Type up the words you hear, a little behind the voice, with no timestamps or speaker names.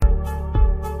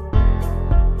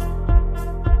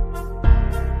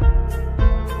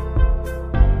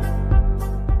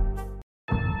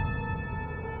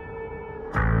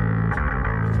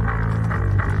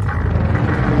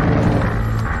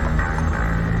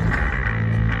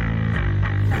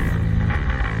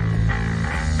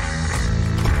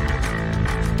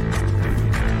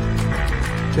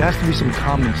There has to be some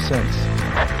common sense.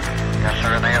 Yes,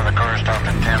 sir. They have the car stopped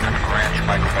at 10th and Ranch,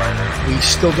 Michael Weiser. We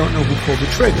still don't know who pulled the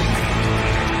trigger.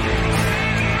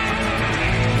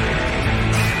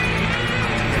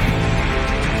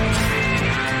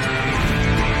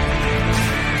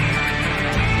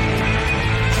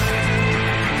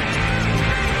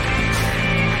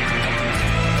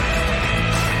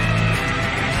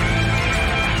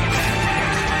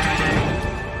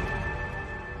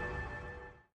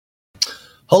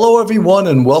 Hello, everyone,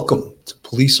 and welcome to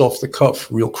Police Off the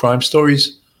Cuff, Real Crime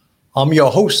Stories. I'm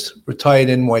your host, retired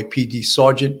NYPD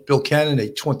Sergeant Bill Cannon, a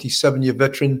 27-year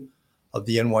veteran of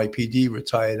the NYPD,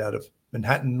 retired out of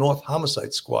Manhattan North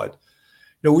Homicide Squad.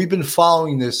 You know, we've been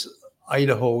following this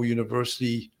Idaho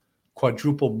University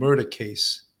quadruple murder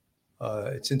case.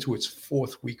 It's into its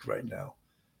fourth week right now.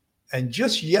 And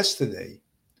just yesterday,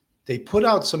 they put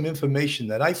out some information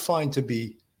that I find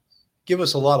to give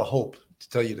us a lot of hope, to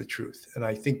tell you the truth. And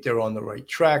I think they're on the right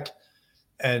track.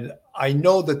 And I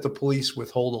know that the police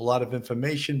withhold a lot of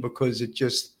information because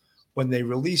when they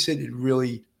release it, it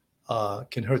really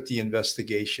can hurt the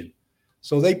investigation.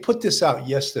 So they put this out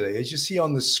yesterday. As you see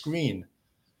on the screen,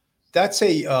 that's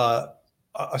a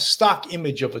stock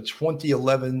image of a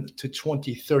 2011 to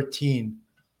 2013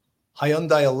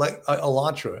 Hyundai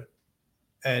Elantra.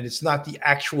 And it's not the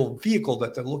actual vehicle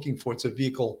that they're looking for. It's a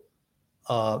vehicle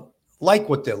like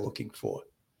what they're looking for.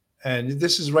 And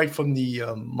this is right from the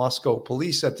Moscow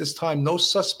police. At this time, no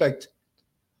suspect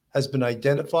has been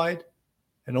identified,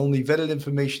 and only vetted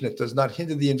information that does not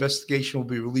hinder the investigation will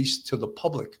be released to the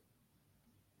public.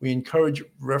 We encourage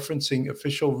referencing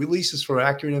official releases for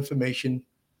accurate information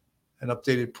and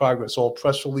updated progress. All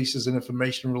press releases and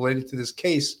information related to this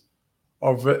case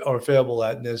are available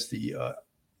at, and there's the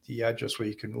address where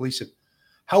you can release it.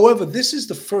 However, this is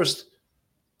the first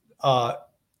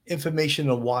information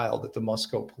in a while that the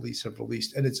Moscow police have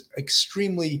released, and it's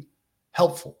extremely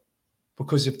helpful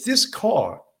because if this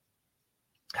car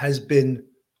has been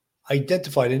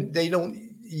identified, and they don't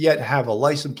yet have a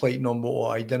license plate number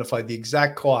or identify the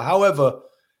exact car. However,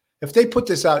 if they put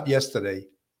this out yesterday,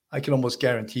 I can almost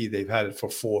guarantee they've had it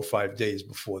for 4 or 5 days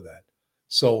before that.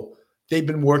 So they've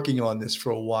been working on this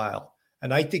for a while,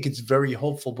 and I think it's very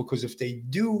hopeful because if they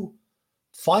do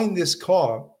find this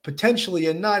car, potentially,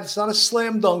 and it's not a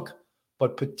slam dunk,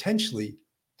 but potentially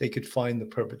they could find the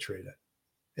perpetrator.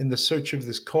 In the search of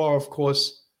this car, of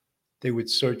course, they would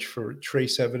search for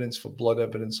trace evidence, for blood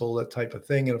evidence, all that type of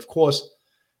thing. And of course,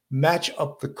 match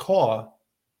up the car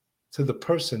to the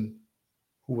person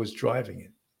who was driving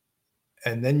it.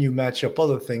 And then you match up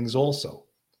other things also.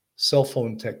 Cell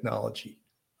phone technology,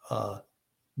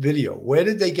 video. Where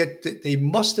did they get? They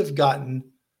must have gotten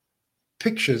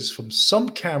pictures from some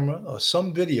camera or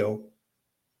some video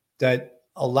that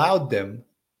allowed them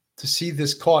to see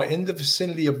this car in the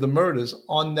vicinity of the murders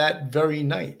on that very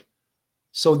night.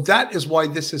 So that is why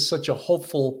this is such a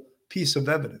hopeful piece of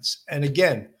evidence. And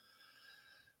again,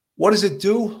 what does it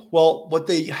do? Well, what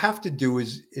they have to do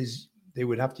is they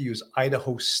would have to use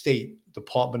Idaho State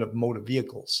Department of Motor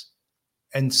Vehicles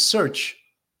and search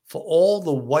for all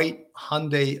the white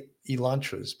Hyundai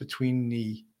Elantras between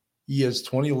the years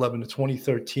 2011 to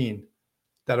 2013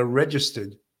 that are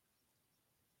registered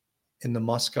in the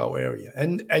Moscow area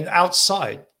and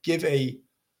outside. Give a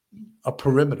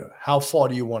perimeter. How far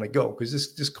do you want to go?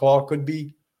 Because this car could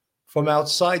be from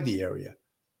outside the area.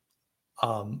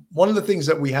 One of the things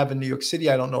that we have in New York City,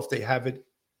 I don't know if they have it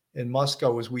in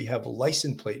Moscow, is we have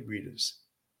license plate readers.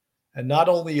 And not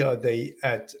only are they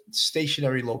at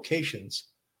stationary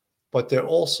locations, but they're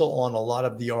also on a lot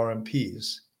of the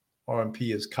RMPs.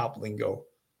 RMP is cop lingo.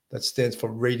 That stands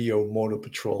for Radio Motor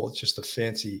Patrol. It's just a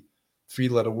fancy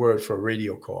 3-letter word for a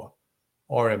radio car,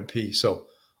 RMP. So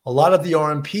a lot of the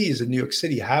RMPs in New York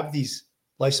City have these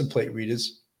license plate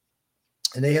readers,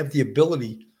 and they have the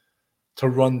ability to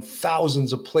run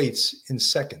thousands of plates in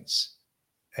seconds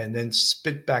and then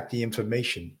spit back the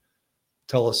information.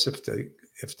 Tell us if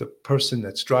the person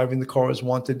that's driving the car is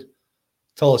wanted.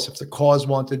 Tell us if the car is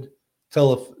wanted.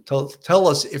 Tell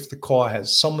us if the car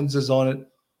has summonses on it,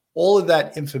 all of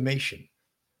that information.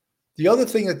 The other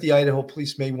thing that the Idaho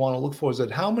police may want to look for is that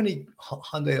how many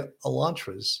Hyundai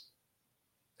Elantras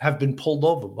have been pulled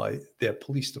over by their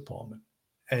police department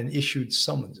and issued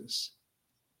summonses,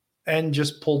 and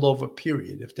just pulled over,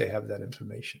 period, if they have that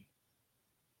information.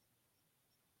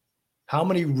 How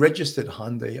many registered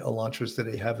Hyundai Elantras do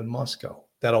they have in Moscow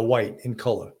that are white in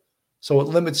color? So it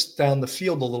limits down the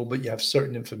field a little bit. You have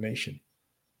certain information.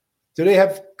 Do they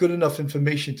have good enough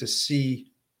information to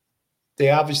see? They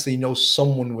obviously know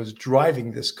someone was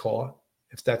driving this car.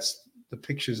 If that's the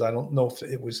pictures, I don't know if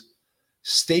it was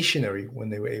stationary when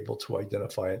they were able to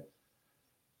identify it.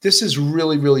 This is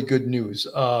really, really good news.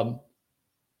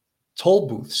 Toll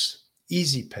booths,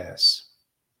 Easy Pass.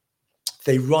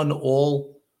 They run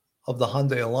all of the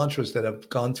Hyundai Elantras that have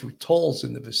gone through tolls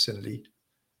in the vicinity,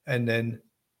 and then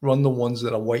run the ones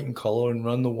that are white in color and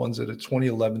run the ones that are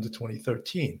 2011 to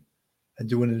 2013 and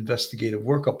do an investigative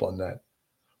workup on that.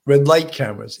 Red light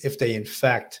cameras, if they in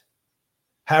fact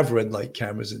have red light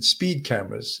cameras and speed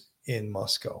cameras in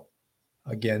Moscow,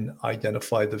 again,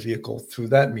 identify the vehicle through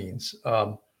that means.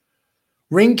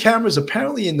 Ring cameras,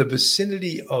 apparently in the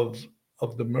vicinity of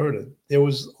the murder, there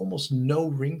was almost no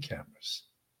ring cameras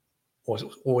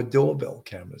or doorbell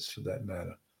cameras for that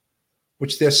matter,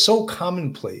 which they're so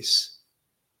commonplace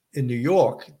in New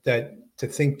York that to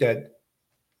think that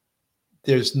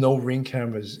there's no ring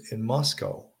cameras in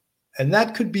Moscow. And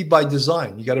that could be by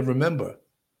design. You got to remember,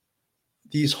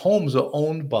 these homes are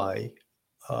owned by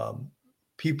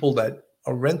people that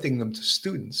are renting them to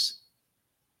students.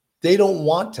 They don't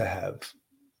want to have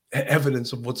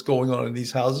evidence of what's going on in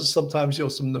these houses. Sometimes,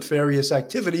 some nefarious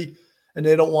activity, and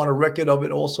they don't want a record of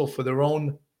it also for their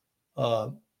own,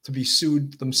 to be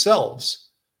sued themselves.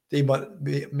 They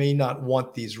may not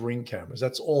want these ring cameras.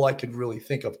 That's all I could really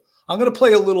think of. I'm going to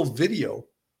play a little video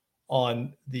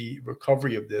on the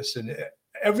recovery of this, and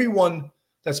everyone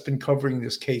that's been covering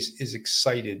this case is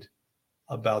excited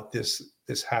about this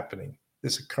happening,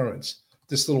 this occurrence,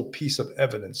 this little piece of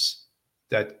evidence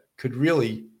that could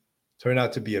really turn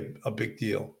out to be a big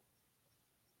deal.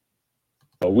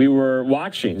 We were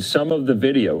watching some of the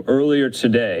video earlier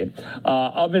today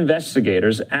of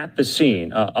investigators at the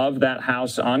scene of that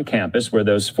house on campus where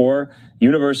those 4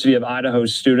 University of Idaho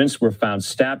students were found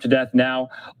stabbed to death now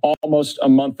almost a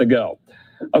month ago.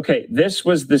 Okay, this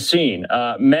was the scene.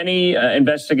 Many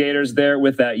investigators there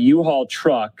with that U-Haul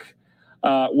truck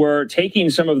were taking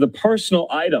some of the personal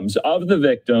items of the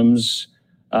victims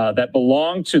that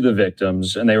belonged to the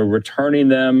victims, and they were returning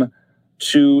them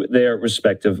to their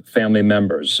respective family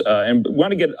members. And we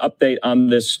want to get an update on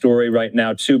this story right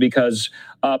now, too, because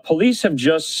police have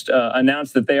just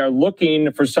announced that they are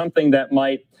looking for something that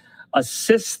might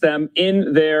assist them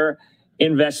in their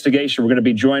investigation. We're going to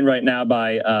be joined right now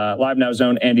by Live Now's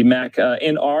own Andy Mack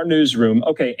in our newsroom.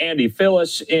 Okay, Andy, fill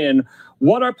us in.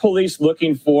 What are police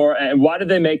looking for, and why did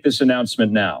they make this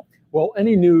announcement now? Well,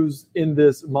 any news in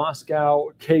this Moscow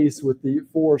case with the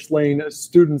 4 slain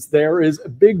students, there is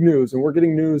big news, and we're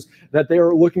getting news that they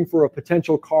are looking for a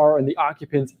potential car and the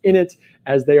occupants in it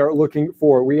as they are looking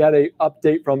for. We had an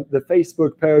update from the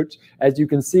Facebook page. As you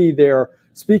can see, they're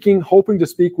hoping to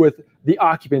speak with the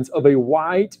occupants of a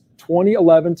white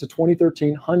 2011 to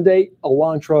 2013 Hyundai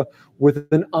Elantra with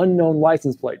an unknown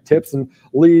license plate. Tips and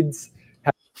leads.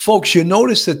 Folks, you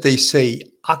notice that they say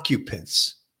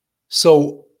occupants.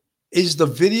 So is the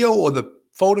video or the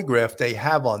photograph they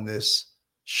have on this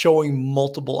showing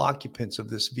multiple occupants of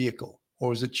this vehicle,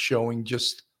 or is it showing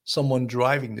just someone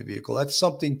driving the vehicle? That's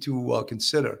something to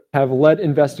consider. Have led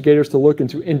investigators to look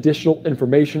into additional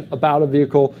information about a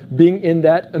vehicle being in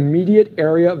that immediate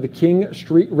area of the King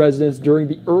Street residence during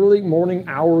the early morning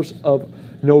hours of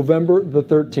November the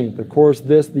 13th. Of course,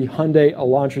 the Hyundai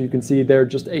Elantra, you can see there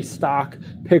just a stock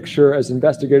picture, as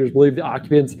investigators believe the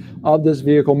occupants of this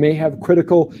vehicle may have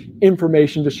critical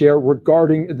information to share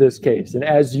regarding this case. And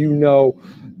as you know,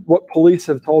 what police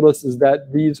have told us is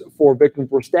that these 4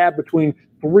 victims were stabbed between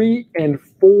 3 and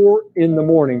 4 in the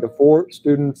morning. The 4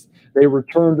 students, they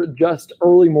returned just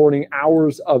early morning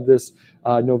hours of this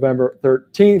November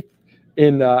 13th.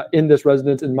 In this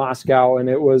residence in Moscow, and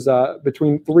it was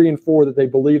between 3 and 4 that they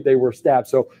believe they were stabbed.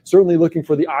 So certainly looking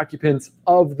for the occupants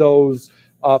of those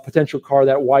potential car,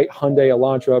 that white Hyundai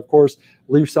Elantra. Of course,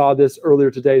 we saw this earlier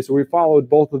today, so we followed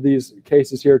both of these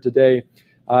cases here today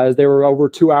as they were over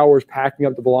 2 hours packing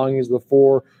up the belongings of the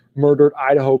 4 murdered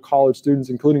Idaho college students,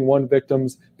 including one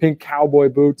victim's pink cowboy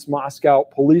boots. Moscow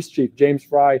Police Chief James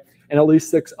Fry and at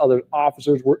least 6 other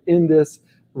officers were in this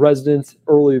residence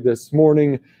early this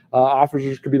morning.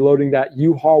 Officers could be loading that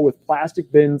U-Haul with plastic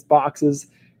bins, boxes,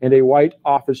 and a white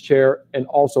office chair, and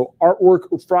also artwork.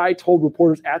 Fry told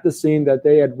reporters at the scene that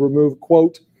they had removed,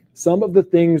 quote, some of the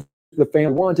things the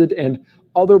family wanted and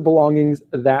other belongings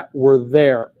that were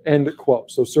there, end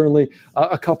quote. So certainly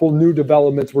a couple new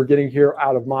developments we're getting here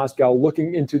out of Moscow,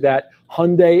 looking into that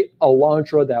Hyundai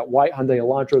Elantra, that white Hyundai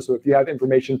Elantra. So if you have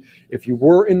information, if you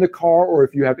were in the car, or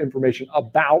if you have information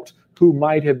about who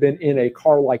might have been in a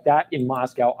car like that in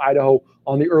Moscow, Idaho,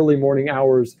 on the early morning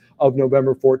hours of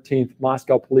November 14th,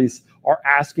 Moscow police are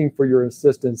asking for your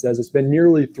assistance, as it's been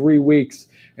nearly 3 weeks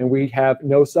and we have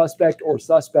no suspect or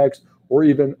suspects or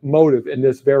even motive in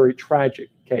this very tragic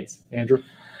case. Andrew?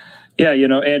 Yeah,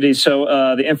 Andy, so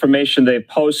the information they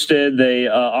posted, they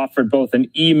offered both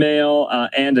an email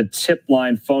and a tip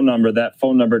line phone number. That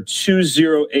phone number,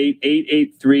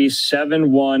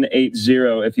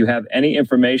 208-883-7180, if you have any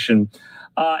information.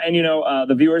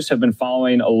 The viewers have been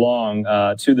following along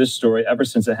to this story ever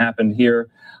since it happened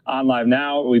here on Live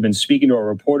Now. We've been speaking to our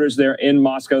reporters there in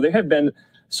Moscow. There have been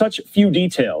such few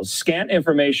details, scant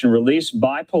information released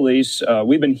by police.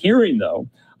 We've been hearing, though,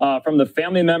 from the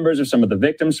family members of some of the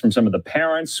victims, from some of the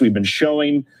parents. We've been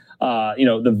showing,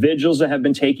 the vigils that have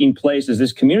been taking place as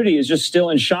this community is just still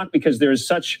in shock because there is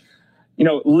such,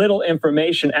 little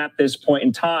information at this point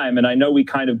in time. And I know we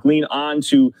kind of glean on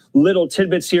to little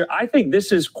tidbits here. I think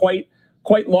this is quite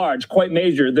large, quite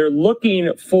major. They're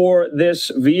looking for this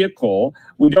vehicle.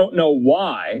 We don't know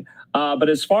why. But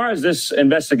as far as this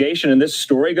investigation and this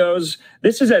story goes,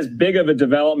 this is as big of a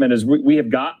development as we have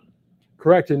got.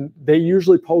 Correct. And they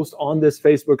usually post on this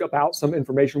Facebook about some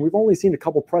information. We've only seen a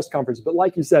couple press conferences, but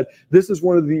like you said, this is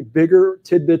one of the bigger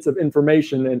tidbits of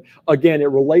information. And again,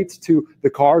 it relates to the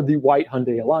car, the white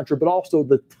Hyundai Elantra, but also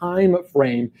the time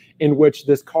frame in which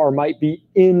this car might be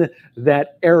in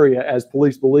that area, as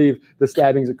police believe the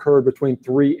stabbings occurred between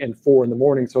 3 and 4 in the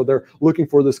morning. So they're looking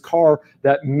for this car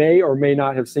that may or may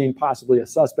not have seen possibly a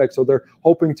suspect. So they're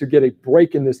hoping to get a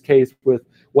break in this case with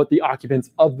what the occupants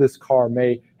of this car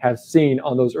may have seen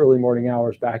on those early morning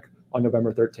hours back on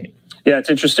November 13th. Yeah, it's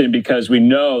interesting because we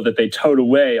know that they towed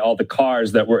away all the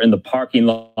cars that were in the parking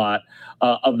lot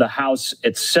of the house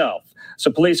itself.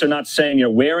 So police are not saying,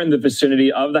 where in the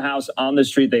vicinity of the house on the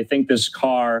street they think this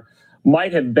car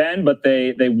might have been, but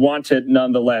they want it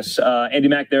nonetheless. Andy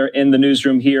Mack there in the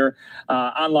newsroom here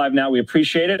on Live Now. We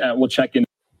appreciate it. We'll check in.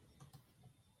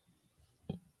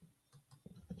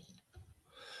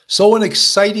 So an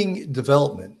exciting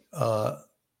development.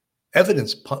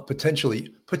 Evidence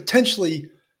potentially, could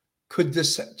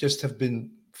this just have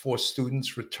been for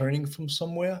students returning from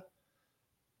somewhere?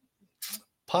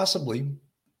 Possibly,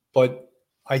 but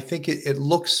I think it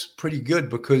looks pretty good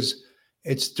because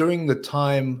it's during the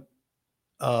time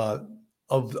of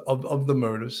the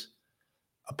murders.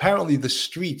 Apparently, the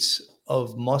streets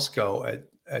of Moscow at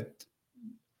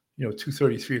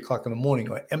 2:30, 3 o'clock in the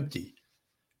morning are empty.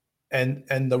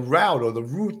 And the route or the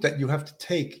route that you have to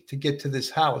take to get to this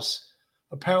house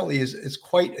apparently is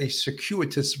quite a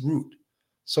circuitous route.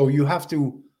 So you have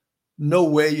to know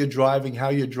where you're driving, how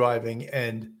you're driving.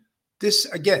 And this,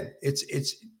 again, it's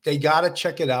they got to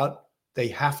check it out. They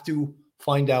have to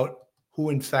find out who,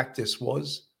 in fact, this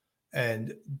was.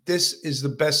 And this is the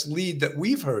best lead that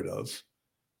we've heard of.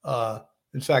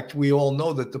 In fact, we all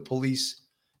know that the police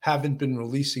haven't been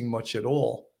releasing much at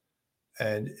all.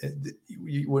 And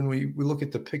when we look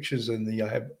at the pictures I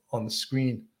have on the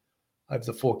screen, I have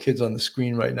the 4 kids on the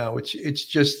screen right now. It's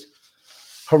just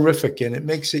horrific, and it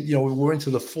makes it. We're into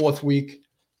the 4th week.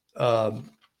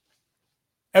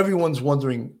 Everyone's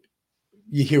wondering.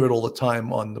 You hear it all the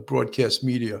time on the broadcast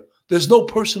media. There's no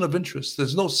person of interest.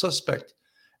 There's no suspect.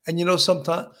 And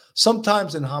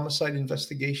sometimes in homicide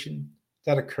investigation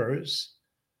that occurs,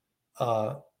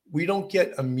 we don't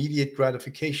get immediate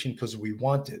gratification because we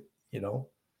want it.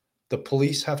 The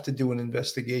police have to do an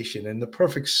investigation. And the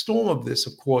perfect storm of this,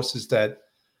 of course, is that,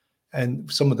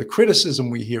 and some of the criticism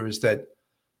we hear is that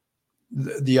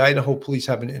the Idaho police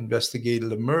haven't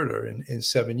investigated a murder in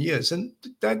 7 years. And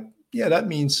that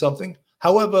means something.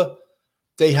 However,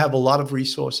 they have a lot of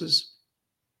resources.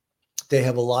 They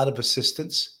have a lot of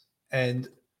assistance, and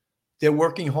they're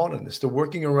working hard on this. They're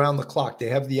working around the clock. They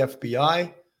have the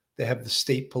FBI. They have the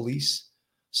state police.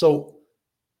 So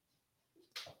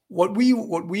what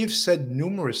we've said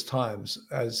numerous times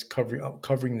as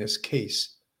covering this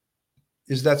case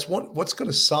is what's going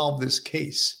to solve this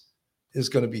case is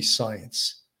going to be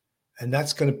science, and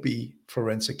that's going to be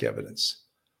forensic evidence.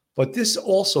 But this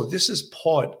is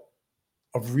part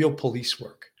of real police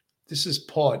work. This is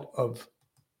part of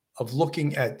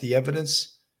looking at the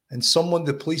evidence. And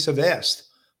the police have asked,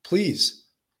 please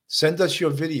send us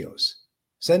your videos.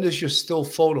 Send us your still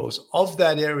photos of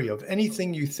that area, of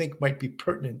anything you think might be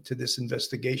pertinent to this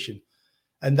investigation.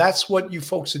 And that's what you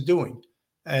folks are doing.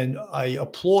 And I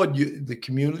applaud you, the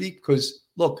community, because,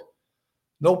 look,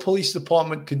 no police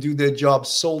department can do their job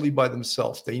solely by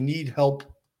themselves. They need help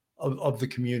of the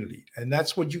community. And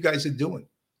that's what you guys are doing.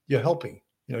 You're helping.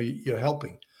 You're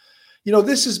helping.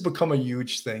 This has become a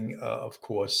huge thing, of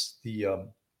course, the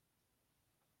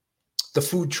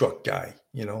food truck guy,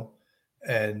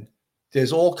 and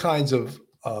there's all kinds of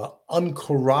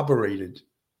uncorroborated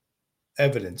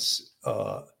evidence.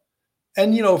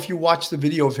 And, if you watch the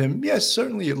video of him, yes,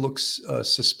 certainly it looks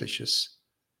suspicious.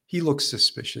 He looks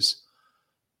suspicious.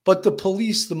 But the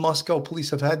Moscow police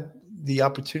have had the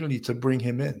opportunity to bring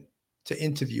him in, to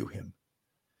interview him.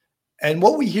 And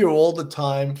what we hear all the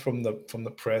time from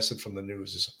the press and from the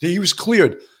news is he was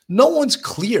cleared. No one's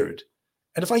cleared.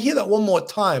 And if I hear that one more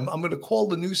time, I'm going to call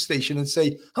the news station and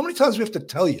say, how many times do we have to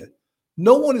tell you?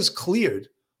 No one is cleared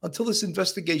until this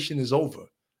investigation is over,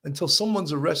 until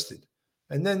someone's arrested.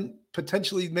 And then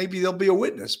potentially maybe there'll be a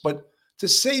witness. But to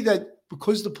say that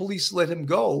because the police let him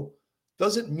go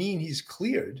doesn't mean he's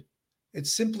cleared. It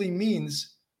simply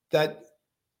means that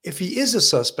if he is a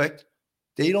suspect,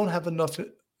 they don't have enough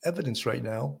evidence right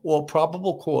now or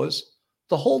probable cause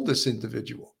to hold this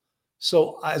individual.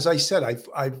 So as I said,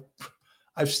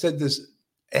 I've said this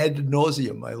ad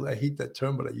nauseum. I hate that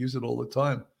term, but I use it all the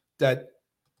time, that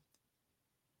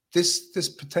this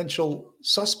potential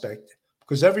suspect,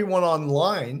 because everyone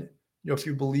online, if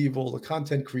you believe all the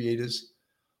content creators,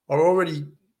 are already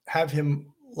have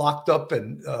him locked up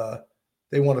and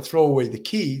they want to throw away the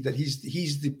key, that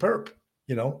he's the perp.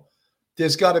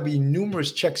 There's got to be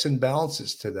numerous checks and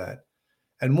balances to that.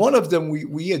 And one of them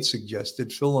we had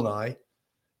suggested, Phil and I,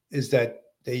 is that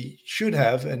they should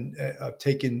have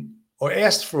taken or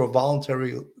asked for a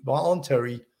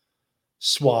voluntary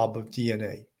swab of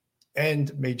DNA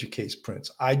and major case prints.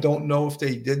 I don't know if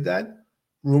they did that.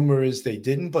 Rumor is they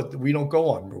didn't, but we don't go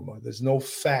on rumor. There's no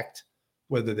fact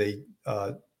whether they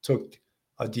took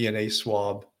a DNA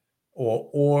swab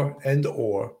or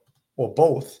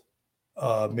both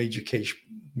major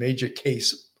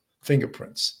case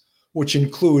fingerprints, which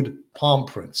include palm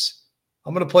prints.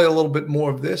 I'm going to play a little bit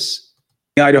more of this.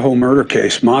 The Idaho murder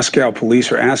case, Moscow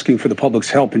police are asking for the public's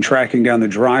help in tracking down the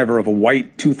driver of a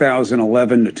white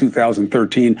 2011 to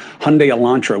 2013 Hyundai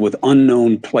Elantra with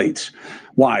unknown plates.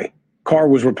 Why? Car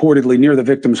was reportedly near the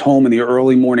victim's home in the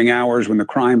early morning hours when the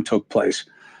crime took place.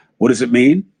 What does it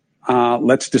mean?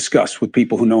 Let's discuss with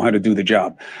people who know how to do the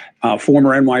job. Former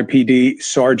NYPD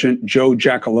Sergeant Joe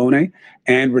Giacalone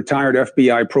and retired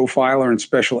FBI profiler and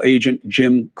special agent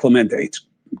Jim Clemente. It's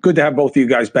good to have both of you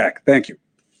guys back. Thank you.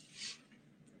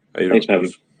 Thanks,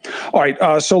 Patrick. All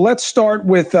right, so let's start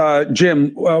with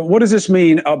Jim. What does this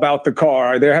mean about the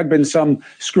car? There had been some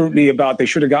scrutiny about they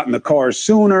should have gotten the car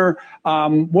sooner.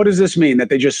 What does this mean? That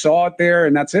they just saw it there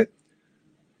and that's it?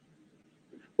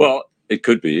 Well, it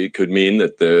could be. It could mean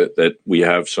that we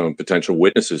have some potential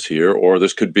witnesses here, or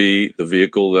this could be the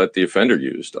vehicle that the offender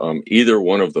used. Either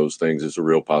one of those things is a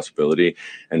real possibility,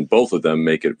 and both of them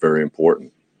make it very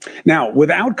important. Now,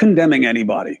 without condemning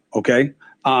anybody, okay?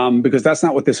 Because that's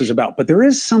not what this is about. But there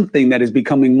is something that is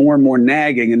becoming more and more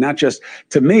nagging, and not just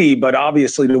to me, but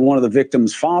obviously to one of the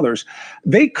victim's fathers.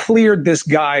 They cleared this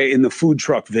guy in the food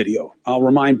truck video. I'll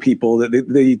remind people that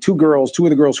the two of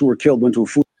the girls who were killed went to a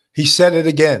food. He said it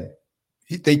again.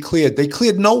 They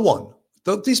cleared no one.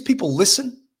 Don't these people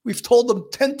listen? We've told them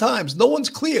 10 times, no one's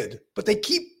cleared, but they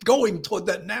keep going toward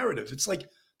that narrative. It's like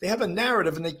they have a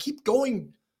narrative and they keep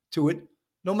going to it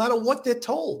no matter what they're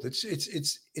told.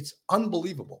 It's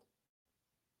unbelievable.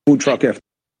 Food truck after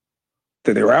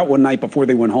they were out one night before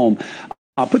they went home.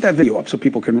 I'll put that video up so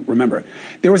people can remember it.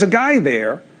 There was a guy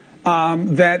there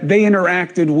that they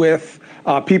interacted with.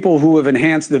 People who have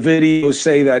enhanced the video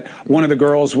say that one of the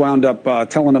girls wound up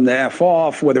telling him to F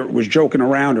off, whether it was joking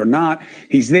around or not.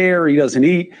 He's there, he doesn't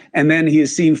eat, and then he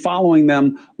is seen following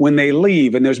them when they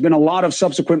leave. And there's been a lot of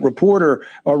subsequent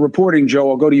reporting, Joe,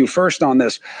 I'll go to you first on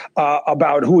this,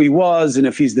 about who he was and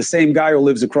if he's the same guy who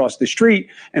lives across the street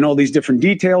and all these different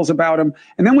details about him.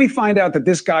 And then we find out that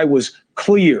this guy was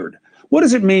cleared. What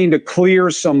does it mean to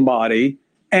clear somebody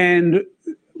and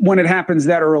when it happens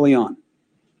that early on?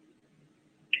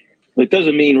 It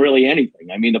doesn't mean really anything.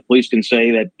 I mean, the police can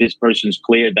say that this person's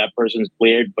cleared, that person's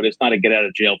cleared, but it's not a get out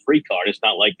of jail free card. It's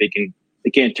not like they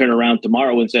can't turn around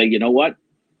tomorrow and say, you know what,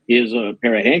 here's a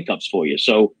pair of handcuffs for you.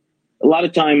 So a lot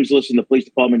of times, listen, the police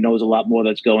department knows a lot more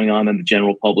that's going on than the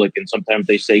general public. And sometimes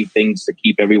they say things to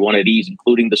keep everyone at ease,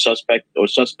 including the suspect or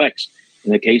suspects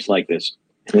in a case like this.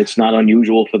 And it's not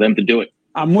unusual for them to do it.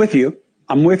 I'm with you.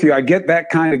 I get that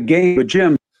kind of game. But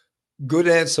Jim. Good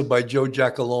answer by Joe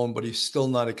Giacalone, but he's still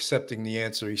not accepting the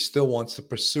answer. He still wants to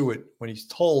pursue it when he's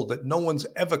told that no one's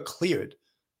ever cleared.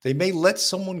 They may let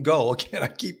someone go. Again, I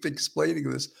keep explaining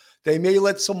this. They may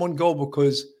let someone go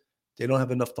because they don't have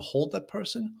enough to hold that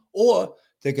person, or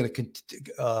they're going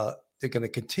to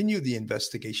continue the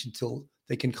investigation till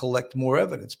they can collect more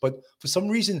evidence. But for some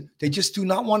reason, they just do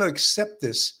not want to accept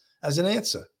this as an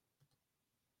answer.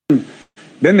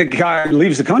 Then the guy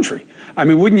leaves the country. I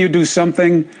mean, wouldn't you do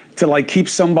something to keep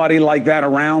somebody like that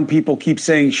around? People keep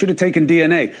saying, should have taken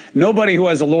DNA. Nobody who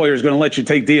has a lawyer is going to let you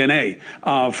take DNA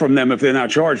from them if they're not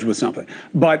charged with something.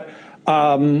 But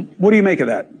what do you make of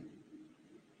that?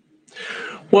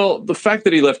 Well, the fact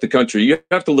that he left the country, you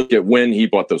have to look at when he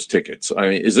bought those tickets. I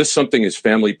mean, is this something his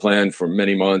family planned for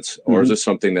many months, or is this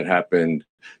something that happened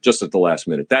just at the last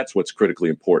minute? That's what's critically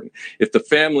important. If the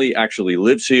family actually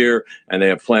lives here and they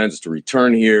have plans to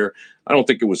return here, I don't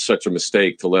think it was such a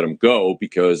mistake to let him go,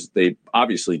 because they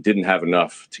obviously didn't have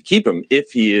enough to keep him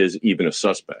if he is even a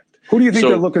suspect. Who do you think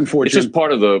they're looking for, It's Jim? just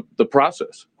part of the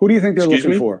process. Who do you think they're Excuse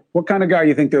looking me? for? What kind of guy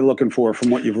you think they're looking for from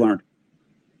what you've learned?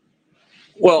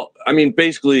 Well, I mean,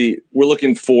 basically, we're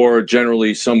looking for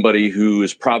generally somebody who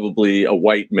is probably a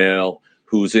white male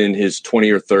who's in his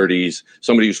 20s or 30s,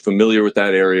 somebody who's familiar with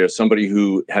that area, somebody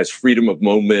who has freedom of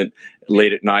movement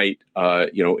late at night,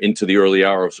 into the early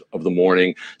hours of the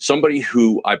morning, somebody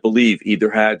who I believe either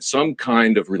had some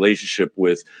kind of relationship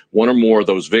with one or more of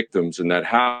those victims in that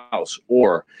house,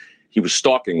 or he was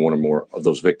stalking one or more of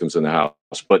those victims in the house.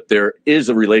 But there is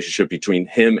a relationship between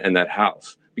him and that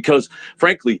house. Because,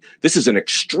 frankly, this is an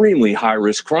extremely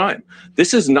high-risk crime.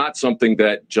 This is not something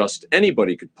that just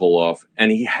anybody could pull off,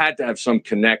 and he had to have some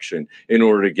connection in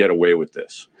order to get away with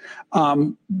this.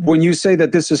 When you say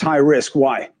that this is high risk,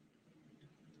 why?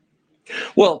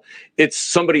 Well, it's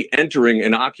somebody entering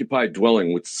an occupied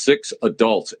dwelling with 6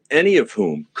 adults, any of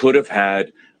whom could have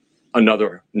had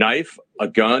another knife, a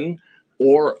gun,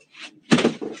 or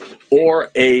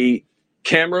a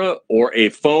camera or a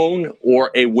phone or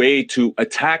a way to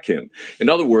attack him. In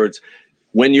other words,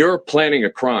 when you're planning a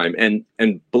crime, and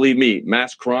believe me,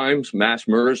 mass crimes, mass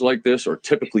murders like this are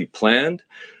typically planned.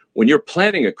 When you're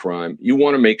planning a crime, you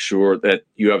want to make sure that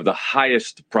you have the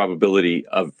highest probability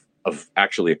of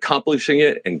actually accomplishing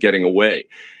it and getting away.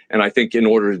 And I think in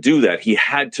order to do that, he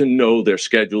had to know their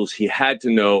schedules. He had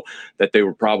to know that they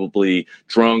were probably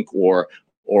drunk or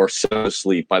sound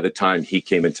asleep by the time he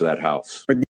came into that house.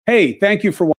 Hey, thank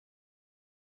you for watching.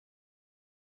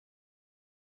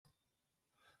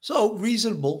 So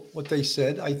reasonable what they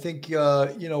said. I think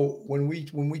when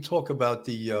we talk about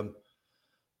the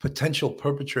potential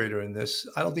perpetrator in this,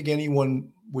 I don't think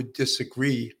anyone would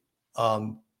disagree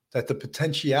that the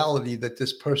potentiality that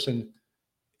this person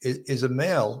is a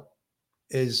male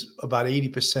is about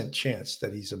 80% chance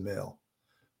that he's a male.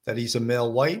 That he's a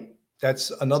male white, that's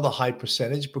another high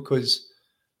percentage, because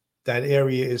that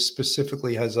area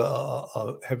specifically has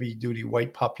a heavy duty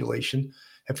white population.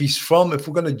 If we're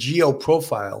going to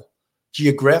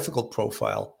geographical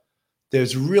profile,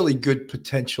 there's really good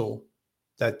potential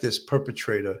that this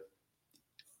perpetrator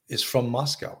is from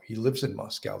Moscow. He lives in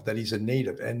Moscow, that he's a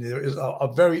native. And there is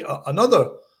another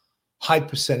high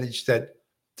percentage that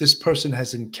this person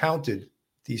has encountered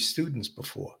these students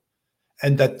before,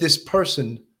 and that this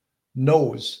person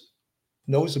knows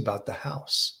about the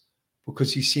house,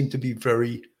 because he seemed to be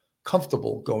very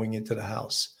comfortable going into the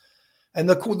house. And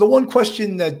the one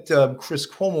question that Chris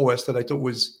Cuomo asked that I thought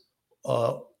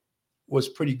was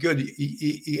pretty good.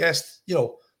 He asked,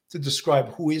 to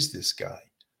describe who is this guy?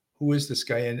 Who is this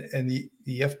guy? And the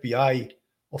FBI,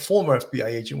 a former FBI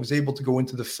agent, was able to go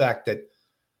into the fact that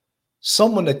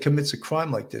someone that commits a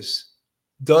crime like this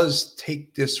does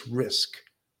take this risk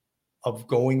of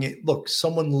going in. Look,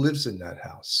 someone lives in that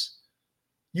house.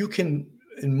 You can,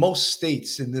 in most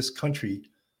states in this country,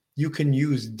 you can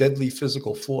use deadly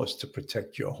physical force to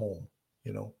protect your home.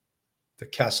 The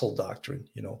Castle Doctrine,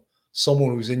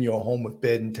 someone who's in your home with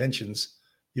bad intentions,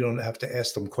 you don't have to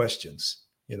ask them questions,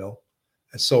 And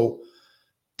so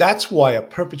that's why a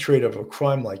perpetrator of a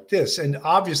crime like this, and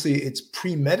obviously it's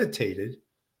premeditated,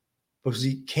 because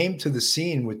he came to the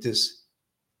scene with this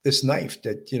knife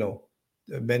that,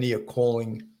 many are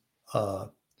calling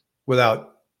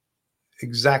without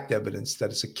exact evidence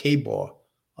that it's a K-bar,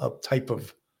 a type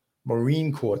of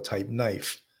Marine Corps type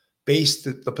knife.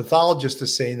 The pathologist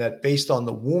is saying that based on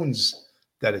the wounds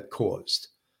that it caused.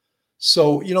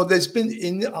 So, there's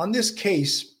been on this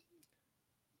case,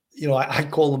 I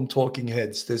call them talking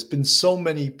heads. There's been so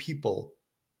many people,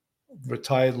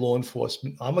 retired law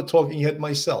enforcement. I'm a talking head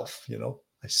myself,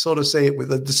 I sort of say it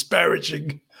with a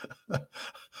disparaging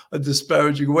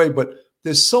way, but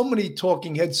there's so many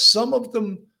talking heads. Some of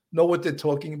them know what they're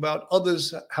talking about.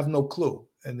 Others have no clue.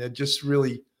 And they're just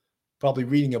really probably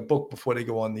reading a book before they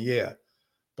go on the air.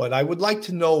 But I would like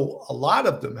to know, a lot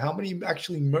of them, how many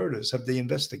actually murders have they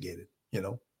investigated,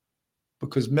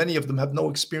 because many of them have no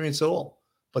experience at all,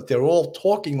 but they're all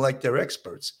talking like they're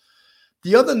experts.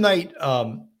 The other night,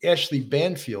 Ashley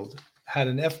Banfield had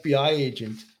an FBI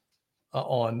agent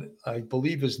on, I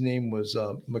believe his name was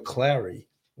McClary,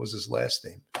 was his last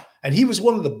name. And he was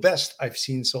one of the best I've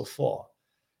seen so far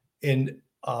in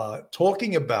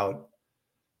talking about,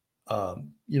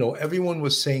 everyone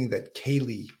was saying that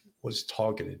Kaylee was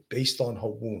targeted based on her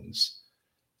wounds.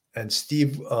 And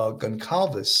Steve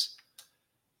Goncalves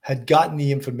had gotten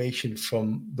the information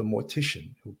from the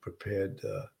mortician who prepared,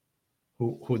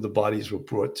 who the bodies were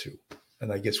brought to,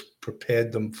 and I guess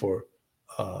prepared them for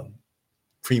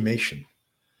cremation.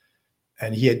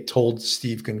 And he had told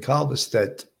Steve Goncalves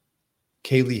that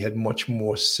Kaylee had much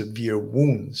more severe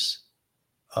wounds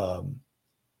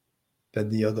than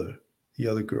the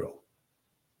other girl.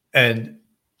 And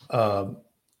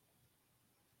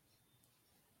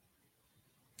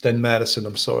then Madison,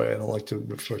 I'm sorry, I don't like to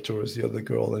refer to her as the other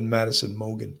girl, and Madison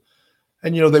Mogen.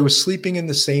 And, they were sleeping in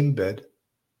the same bed.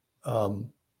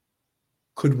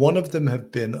 Could one of them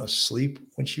have been asleep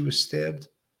when she was stabbed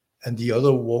and the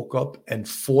other woke up and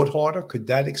fought harder? Could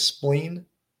that explain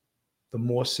the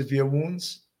more severe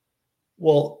wounds?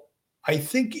 Well, I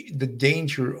think the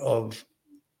danger of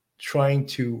trying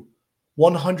to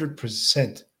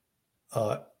 100%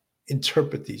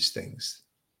 interpret these things,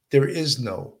 there is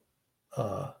no,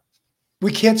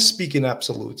 we can't speak in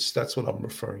absolutes. That's what I'm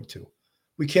referring to.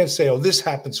 We can't say, oh, this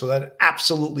happened, so that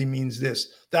absolutely means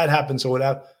this. That happened, so it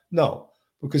happened. No,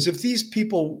 because if these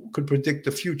people could predict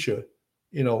the future,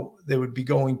 they would be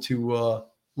going to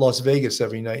Las Vegas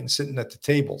every night and sitting at the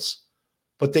tables.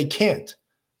 But they can't.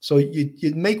 So you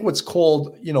make what's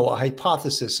called, a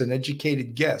hypothesis, an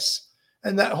educated guess.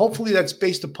 And that hopefully that's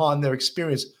based upon their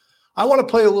experience. I want to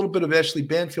play a little bit of Ashley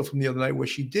Banfield from the other night where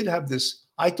she did have this,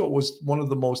 I thought was one of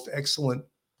the most excellent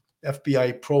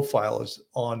FBI profilers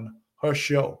on her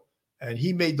show. And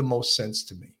he made the most sense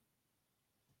to me.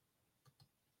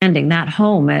 That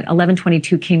home at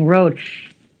 1122 King Road,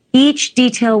 each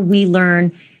detail we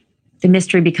learn, the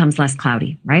mystery becomes less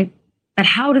cloudy, right? But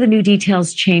how do the new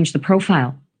details change the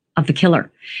profile of the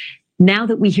killer? Now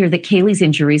that we hear that Kaylee's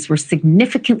injuries were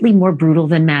significantly more brutal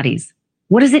than Maddie's,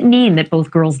 what does it mean that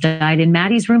both girls died in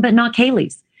Maddie's room but not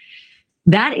Kaylee's?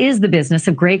 That is the business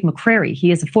of Greg McCrary.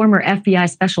 He is a former FBI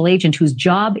special agent whose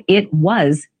job it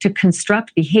was to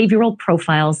construct behavioral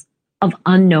profiles of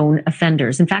unknown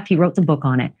offenders. In fact, he wrote the book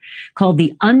on it called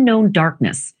The Unknown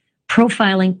Darkness: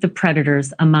 Profiling the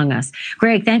Predators Among Us.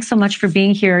 Greg, thanks so much for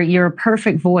being here. You're a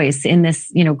perfect voice in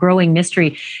this, growing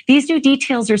mystery. These new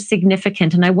details are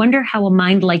significant, and I wonder how a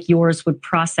mind like yours would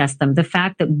process them. The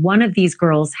fact that one of these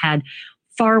girls had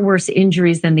far worse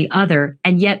injuries than the other,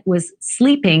 and yet was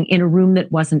sleeping in a room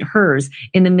that wasn't hers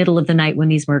in the middle of the night when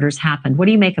these murders happened. What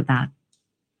do you make of that?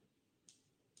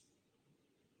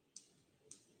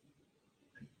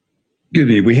 Excuse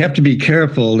me. We have to be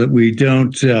careful that we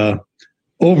don't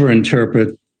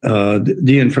overinterpret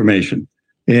the information.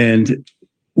 And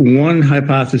one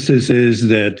hypothesis is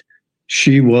that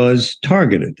she was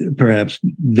targeted. Perhaps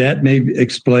that may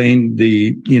explain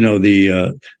the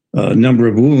number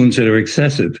of wounds that are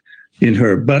excessive in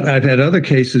her. But I've had other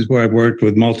cases where I've worked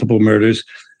with multiple murders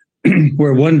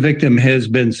where one victim has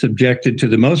been subjected to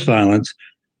the most violence,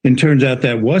 and turns out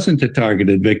that wasn't a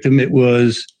targeted victim. It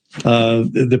was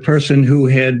the person who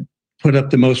had put up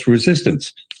the most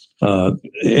resistance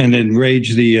and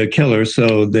enraged the killer.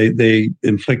 So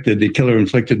the killer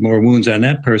inflicted more wounds on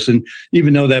that person,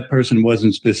 even though that person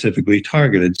wasn't specifically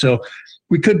targeted. So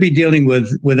we could be dealing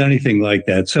with anything like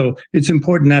that. So it's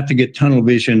important not to get tunnel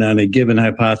vision on a given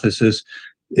hypothesis.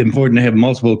 Important to have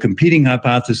multiple competing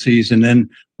hypotheses and then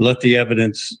let the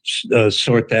evidence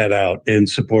sort that out and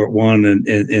support one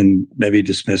and maybe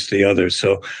dismiss the other.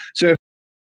 So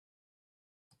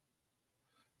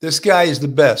this guy is the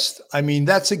best. I mean,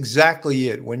 that's exactly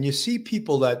it. When you see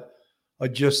people that are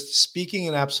just speaking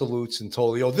in absolutes and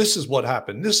totally, oh, this is what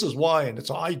happened, this is why, and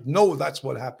I know that's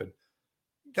what happened.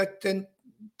 Then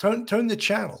turn the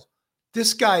channel.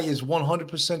 This guy is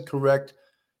 100% correct.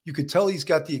 You could tell he's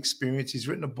got the experience. He's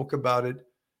written a book about it.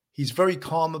 He's very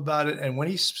calm about it. And when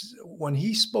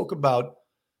he spoke about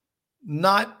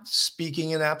not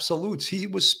speaking in absolutes, he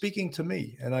was speaking to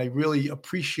me, and I really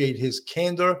appreciate his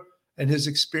candor and his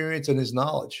experience and his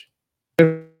knowledge.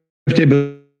 A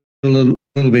little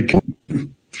bit.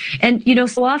 And,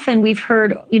 so often we've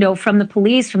heard, from the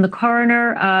police, from the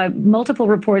coroner, multiple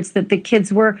reports that the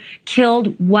kids were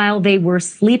killed while they were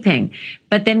sleeping.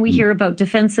 But then we hear about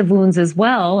defensive wounds as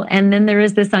well. And then there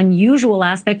is this unusual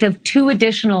aspect of 2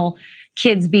 additional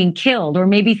kids being killed, or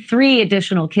maybe 3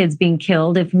 additional kids being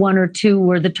killed if 1 or 2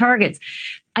 were the targets.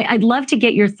 I'd love to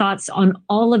get your thoughts on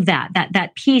all of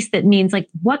that piece that means, like,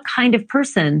 what kind of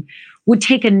person would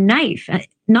take a knife,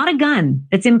 not a gun,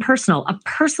 that's impersonal, a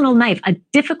personal knife, a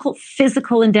difficult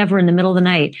physical endeavor in the middle of the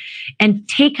night, and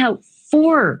take out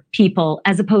 4 people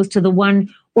as opposed to the one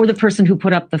or the person who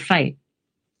put up the fight?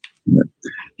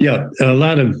 Yeah, a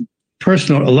lot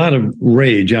of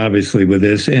rage, obviously, with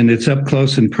this, and it's up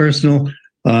close and personal.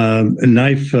 A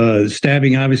knife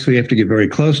stabbing, obviously, you have to get very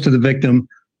close to the victim.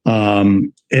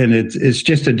 And it's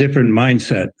just a different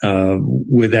mindset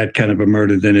with that kind of a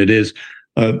murder than it is.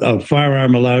 A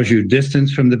firearm allows you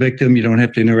distance from the victim. You don't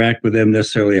have to interact with them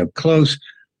necessarily up close.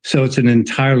 So it's an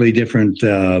entirely different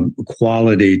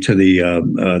quality to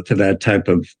that type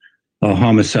of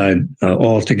homicide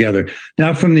altogether.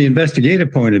 Now, from the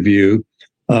investigative point of view,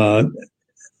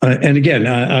 and again,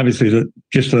 obviously,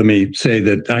 just let me say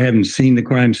that I haven't seen the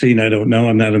crime scene. I don't know.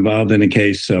 I'm not involved in the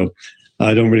case, so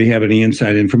I don't really have any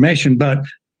inside information. But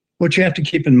what you have to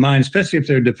keep in mind, especially if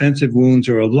there are defensive wounds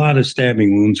or a lot of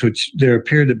stabbing wounds, which there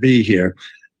appear to be here,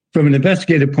 from an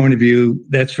investigative point of view,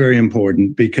 that's very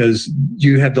important because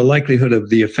you have the likelihood of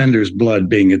the offender's blood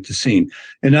being at the scene.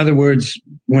 In other words,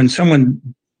 when someone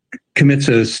commits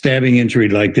a stabbing injury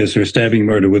like this or stabbing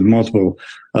murder with multiple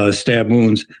stab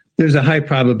wounds, there's a high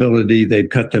probability they've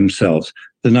cut themselves.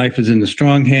 The knife is in the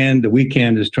strong hand. The weak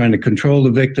hand is trying to control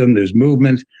the victim. There's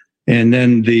movement. And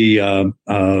then the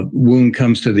wound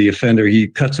comes to the offender. He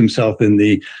cuts himself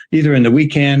either in the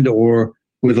weak hand or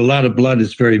with a lot of blood.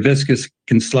 It's very viscous,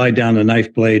 can slide down a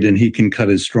knife blade, and he can cut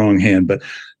his strong hand. But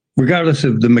regardless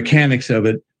of the mechanics of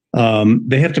it,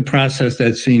 they have to process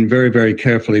that scene very, very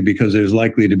carefully because there's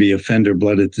likely to be offender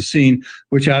blood at the scene,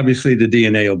 which obviously the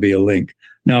DNA will be a link.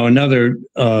 Now, another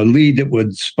lead that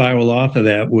would spiral off of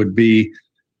that would be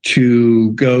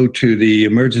to go to the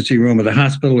emergency room of the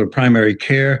hospital or primary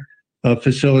care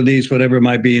facilities, whatever it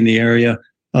might be in the area,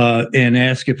 and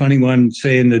ask if anyone,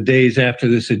 say, in the days after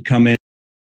this had come in.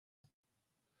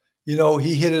 You know,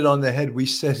 he hit it on the head. We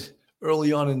said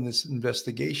early on in this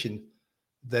investigation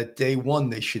that day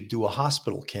one, they should do a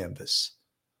hospital canvass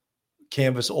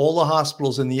all the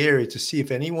hospitals in the area to see if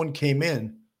anyone came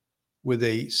in with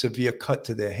a severe cut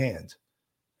to their hand.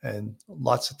 And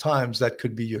lots of times that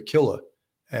could be your killer.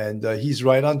 And he's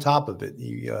right on top of it.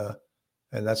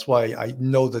 And that's why I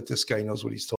know that this guy knows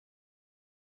what he's talking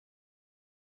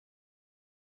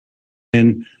about.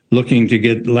 And looking to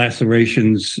get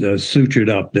lacerations sutured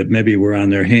up that maybe were on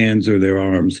their hands or their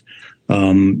arms.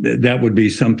 That would be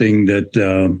something that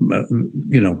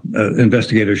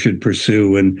investigators should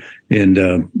pursue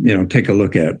and take a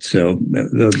look at. So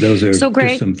those are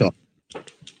just some thoughts.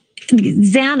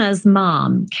 Xana's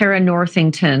mom, Kara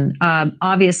Northington,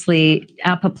 obviously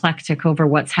apoplectic over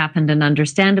what's happened, and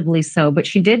understandably so, but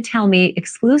she did tell me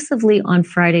exclusively on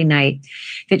Friday night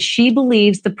that she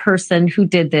believes the person who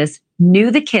did this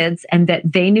knew the kids and that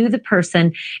they knew the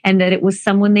person and that it was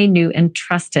someone they knew and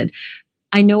trusted.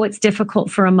 I know it's difficult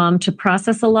for a mom to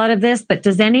process a lot of this, but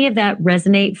does any of that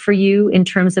resonate for you in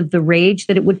terms of the rage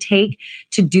that it would take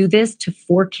to do this to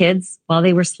 4 kids while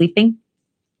they were sleeping?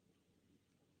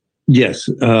 Yes.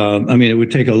 It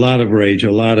would take a lot of rage,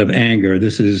 a lot of anger.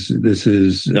 This is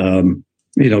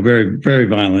very, very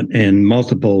violent and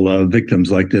multiple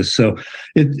victims like this. So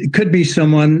it could be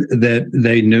someone that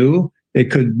they knew.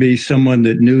 It could be someone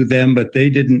that knew them, but they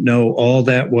didn't know all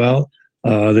that well.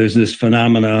 There's this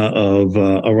phenomena of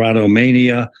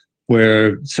erotomania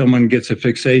where someone gets a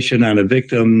fixation on a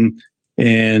victim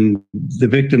and the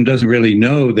victim doesn't really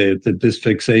know that this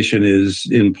fixation is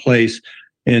in place.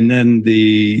 And then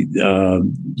the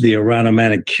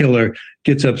erotomanic killer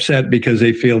gets upset because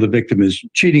they feel the victim is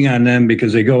cheating on them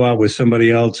because they go out with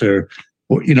somebody else or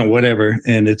whatever.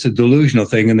 And it's a delusional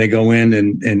thing and they go in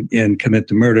and commit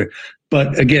the murder.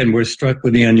 But again, we're struck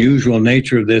with the unusual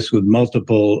nature of this with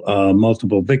multiple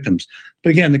victims. But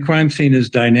again, the crime scene is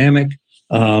dynamic.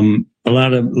 A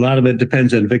lot of it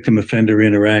depends on victim-offender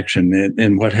interaction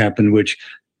and what happened, which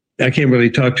I can't really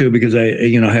talk to because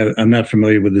I'm not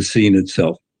familiar with the scene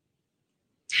itself.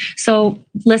 So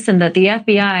listen, that the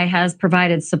FBI has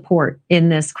provided support in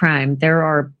this crime. There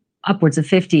are upwards of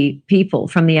 50 people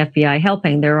from the FBI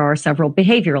helping. There are several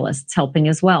behavioralists helping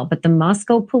as well. But the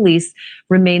Moscow police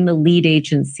remain the lead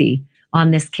agency on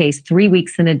this case 3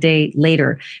 weeks and a day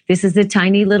later. This is a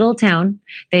tiny little town.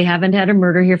 They haven't had a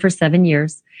murder here for 7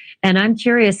 years. And I'm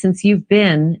curious, since you've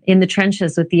been in the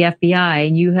trenches with the FBI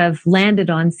and you have landed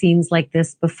on scenes like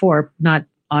this before, not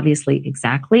obviously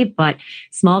exactly, but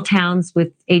small towns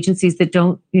with agencies that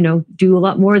don't, do a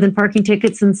lot more than parking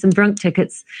tickets and some drunk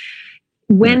tickets.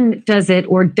 When does it,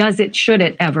 or should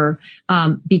it ever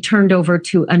be turned over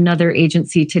to another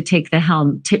agency to take the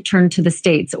helm, to turn to the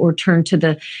states or turn to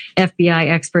the FBI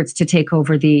experts to take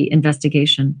over the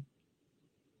investigation?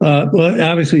 Well,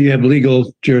 obviously you have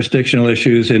legal jurisdictional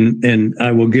issues, and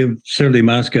I will give certainly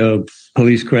Moscow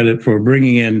police credit for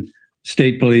bringing in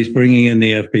state police, bringing in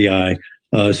the FBI.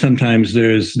 Sometimes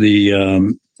there's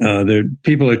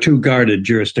people are too guarded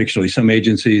jurisdictionally. Some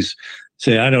agencies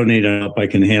say, I don't need help, I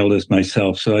can handle this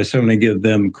myself. So I certainly give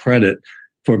them credit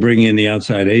for bringing in the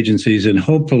outside agencies, and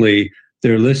hopefully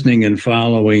they're listening and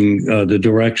following the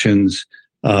directions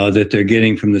that they're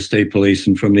getting from the state police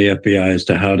and from the FBI as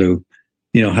to how to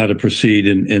proceed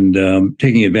and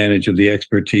taking advantage of the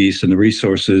expertise and the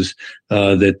resources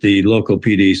that the local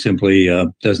PD simply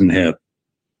doesn't have.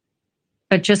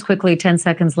 But just quickly, 10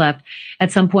 seconds left.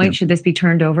 At some point, should this be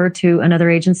turned over to another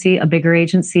agency, a bigger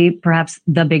agency, perhaps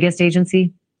the biggest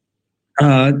agency?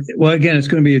 Well, again, it's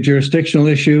going to be a jurisdictional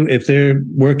issue. If they're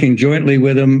working jointly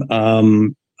with them,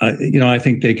 I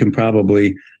think they can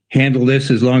probably handle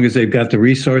this as long as they've got the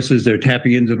resources. They're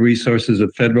tapping into the resources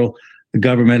of federal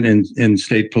government and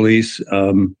state police.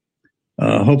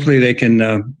 Hopefully they can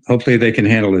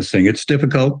handle this thing. It's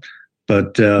difficult,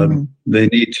 but they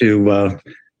need to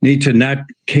not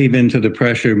cave into the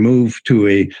pressure, move to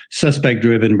a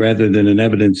suspect-driven rather than an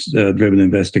evidence-driven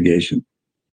investigation.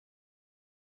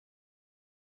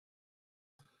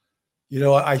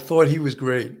 I thought he was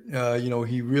great.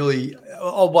 He really,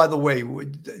 oh, by the way,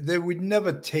 they would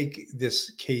never take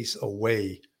this case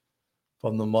away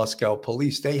from the Moscow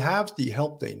police. They have the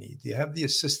help they need. They have the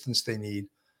assistance they need.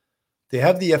 They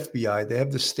have the FBI. They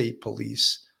have the state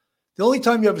police. The only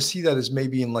time you ever see that is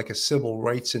maybe in like a civil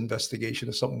rights investigation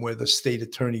or something where the state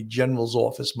attorney general's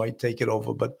office might take it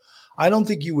over. But I don't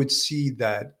think you would see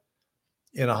that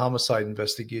in a homicide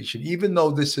investigation, even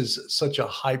though this is such a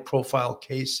high profile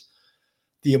case.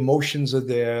 The emotions are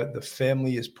there. The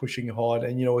family is pushing hard.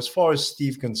 And, as far as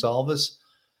Steve Gonsalves,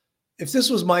 if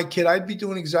this was my kid, I'd be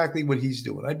doing exactly what he's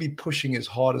doing. I'd be pushing as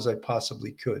hard as I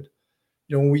possibly could.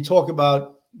 When we talk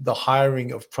about the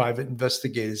hiring of private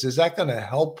investigators, is that going to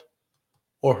help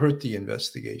or hurt the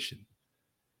investigation?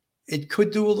 It could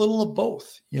do a little of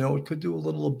both. It could do a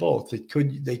little of both.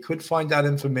 They could find out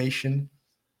information.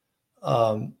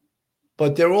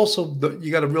 But they're also,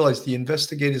 you got to realize the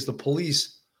investigators, the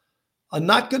police, are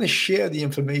not going to share the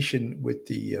information with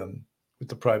the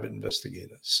private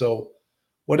investigator. So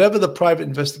whatever the private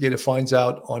investigator finds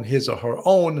out on his or her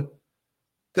own,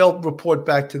 they'll report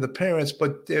back to the parents,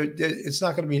 but it's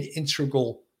not going to be an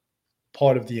integral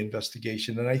part of the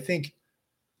investigation. And I think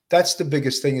that's the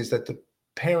biggest thing, is that the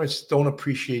parents don't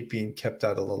appreciate being kept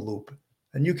out of the loop.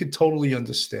 And you could totally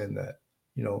understand that.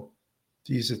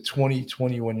 These are 20,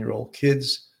 21-year-old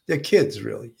kids. They're kids,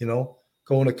 really,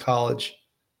 going to college.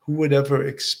 Who would ever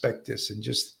expect this? And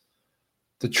just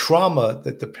the trauma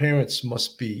that the parents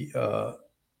must be under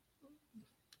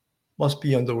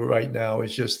right now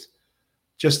is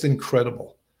just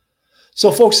incredible.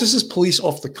 So, folks, this is Police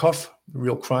Off the Cuff,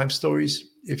 Real Crime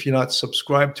Stories. If you're not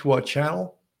subscribed to our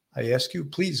channel, I ask you,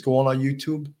 please go on our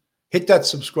YouTube, hit that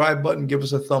subscribe button, give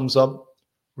us a thumbs up,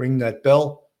 ring that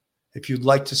bell. If you'd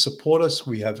like to support us,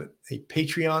 we have a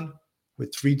Patreon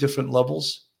with 3 different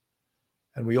levels.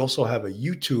 And we also have a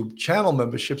YouTube channel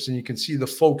memberships, and you can see the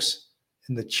folks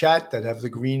in the chat that have the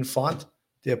green font.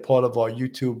 They're part of our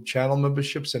YouTube channel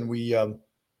memberships, and we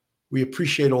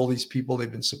appreciate all these people. They've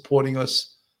been supporting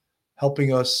us,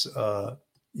 helping us,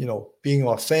 being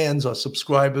our fans, our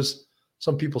subscribers.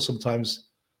 Some people sometimes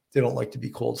they don't like to be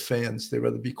called fans; they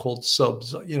rather be called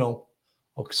subs.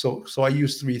 So I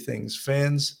use 3 things: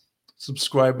 fans,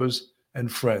 subscribers,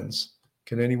 and friends.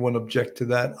 Can anyone object to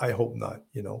that? I hope not.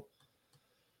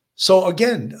 So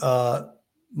again,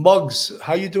 Muggs,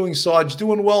 how you doing, Sarge?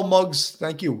 Doing well, Muggs.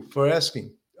 Thank you for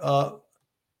asking.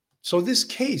 So this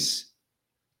case,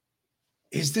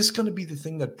 is this going to be the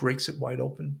thing that breaks it wide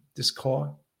open, this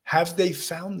car? Have they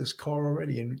found this car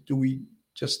already? And do we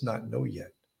just not know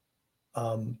yet?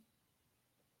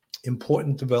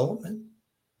 Important development.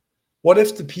 What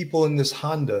if the people in this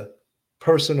Honda,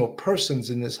 person or persons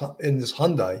in this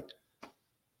Hyundai,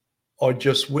 are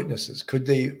just witnesses? Could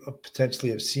they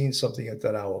potentially have seen something at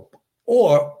that hour?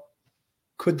 Or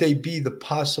could they be the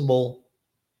perp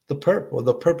or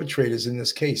the perpetrators in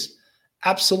this case?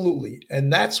 Absolutely.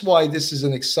 And that's why this is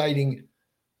an exciting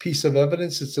piece of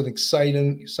evidence. It's an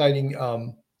exciting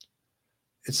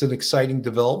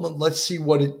development. Let's see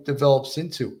what it develops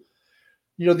into.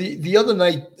 The other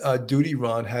night, Duty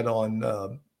Ron had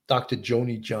on Dr.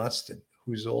 Joni Johnston,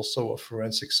 who's also a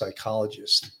forensic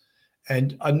psychologist.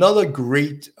 And another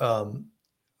great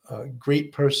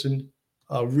person,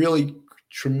 really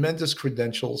tremendous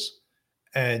credentials.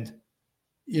 And,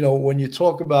 when you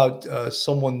talk about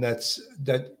someone that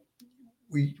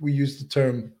we use the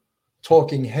term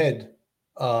talking head,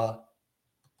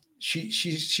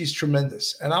 she's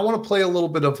tremendous. And I want to play a little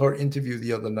bit of her interview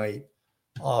the other night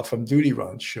from Duty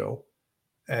Ron's show.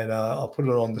 And I'll put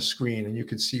it on the screen and you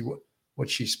can see what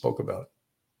she spoke about.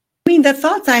 The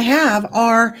thoughts I have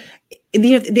are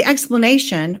the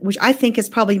explanation, which I think is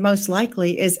probably most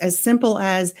likely, is as simple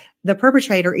as the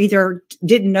perpetrator either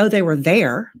didn't know they were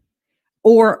there,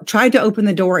 or tried to open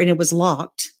the door and it was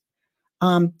locked.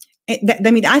 I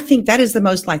mean, I think that is the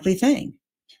most likely thing.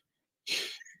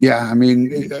 Yeah, I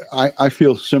mean, I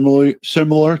feel similar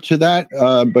to that,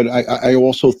 but I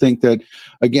also think that,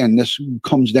 again, this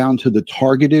comes down to the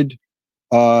targeted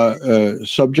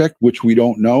subject, which we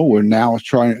don't know. We're now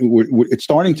it's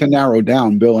starting to narrow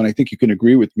down, Bill, and I think you can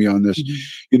agree with me on this.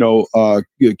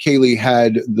 Kaylee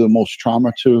had the most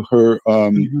trauma to her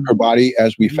her body,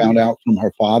 as we found out from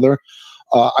her father.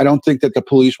 I don't think that the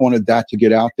police wanted that to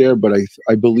get out there, but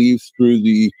I believe through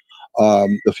the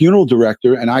funeral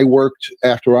director, and I worked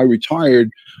after I retired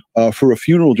for a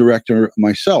funeral director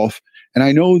myself, and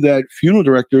I know that funeral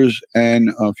directors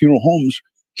and funeral homes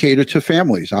cater to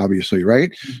families, obviously, right?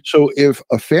 So if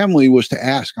a family was to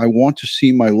ask, I want to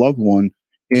see my loved one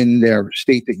in their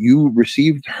state that you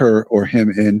received her or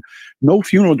him in, no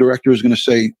funeral director is going to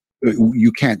say,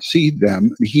 you can't see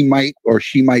them. He might, or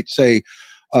she might say,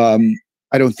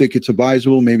 I don't think it's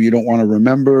advisable. Maybe you don't want to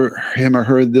remember him or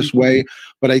her this way.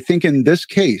 But I think in this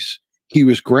case, he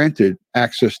was granted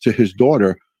access to his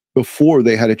daughter before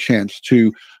they had a chance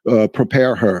to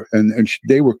prepare her. And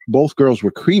both girls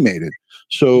were cremated.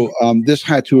 So this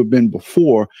had to have been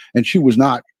before, and she was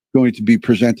not going to be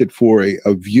presented for a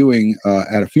viewing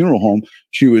at a funeral home.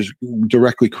 She was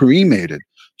directly cremated.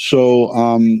 So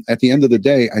at the end of the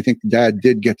day, I think Dad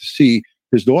did get to see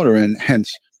his daughter, and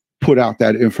hence put out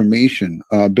that information.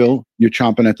 Bill, you're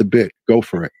chomping at the bit. Go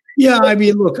for it. Yeah, I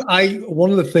mean, look,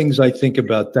 one of the things I think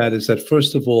about that is that,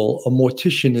 first of all, a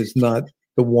mortician is not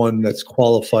the one that's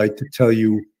qualified to tell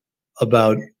you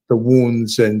about the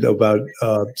wounds and about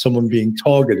someone being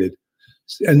targeted.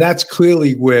 And that's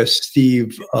clearly where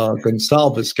Steve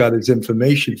Gonsalves got his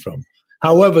information from.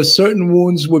 However, certain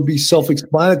wounds would be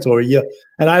self-explanatory. Yeah,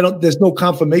 and there's no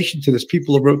confirmation to this.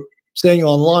 People are saying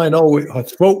online, oh, her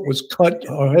throat was cut,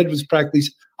 her head was practically.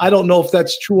 I don't know if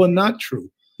that's true or not true.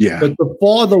 Yeah. But the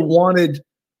father wanted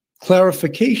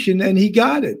clarification, and he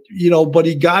got it. But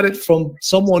he got it from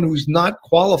someone who's not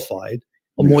qualified,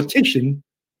 a mortician,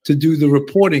 to do the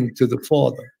reporting to the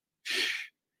father.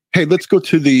 Hey, let's go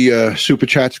to the super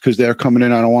chats because they're coming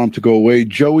in. I don't want them to go away.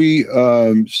 Joey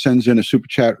sends in a super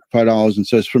chat, $5, and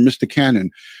says, for Mr.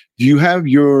 Cannon, do you have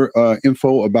your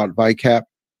info about VICAP?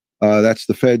 That's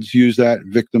the feds use that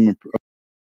victim.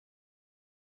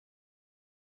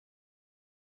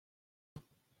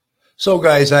 So,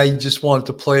 guys, I just wanted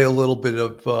to play a little bit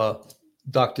of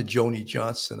Dr. Joni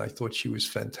Johnson. I thought she was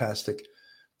fantastic.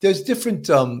 There's different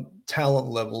talent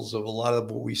levels of a lot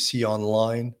of what we see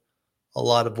online, a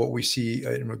lot of what we see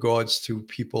in regards to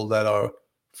people that are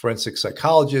forensic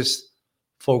psychologists,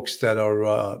 folks that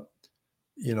are,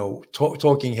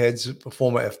 talking heads,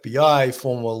 former FBI,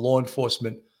 former law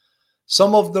enforcement.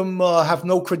 Some of them have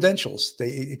no credentials. They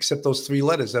except those 3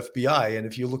 letters, FBI. And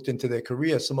if you looked into their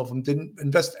career, some of them didn't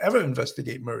ever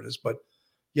investigate murders, but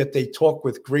yet they talk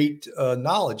with great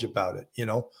knowledge about it.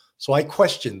 So I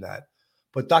question that.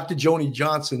 But Dr. Joni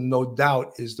Johnson, no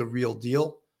doubt, is the real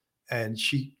deal, and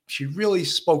she really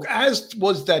spoke. As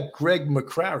was that Greg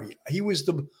McCrary. He was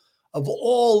of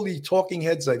all the talking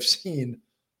heads I've seen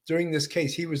during this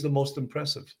case, he was the most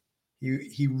impressive.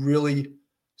 He really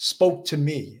spoke to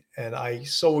me, and I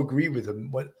so agree with him.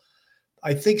 But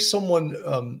I think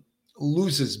someone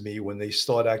loses me when they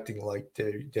start acting like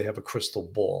they have a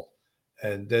crystal ball,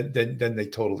 and then they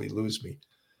totally lose me.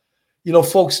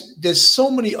 Folks, there's so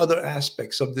many other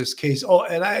aspects of this case. Oh,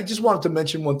 and I just wanted to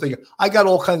mention one thing. I got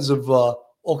all kinds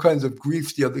of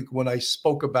grief the other when I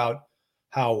spoke about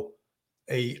how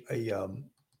a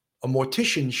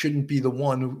mortician shouldn't be the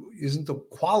one who isn't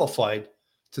qualified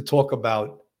to talk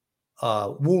about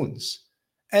wounds.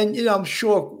 And, I'm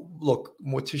sure, look,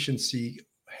 morticians see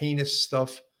heinous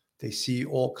stuff. They see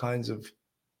all kinds of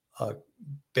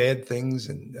bad things,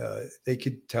 and they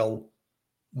could tell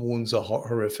wounds are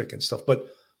horrific and stuff. But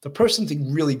the person to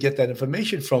really get that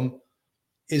information from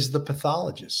is the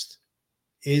pathologist,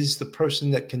 is the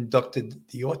person that conducted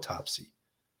the autopsy.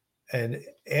 And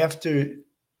after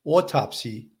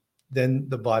autopsy, then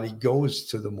the body goes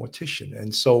to the mortician.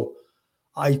 And so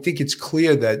I think it's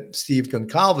clear that Steve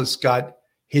Gonsalves got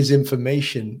his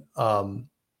information from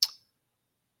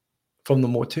the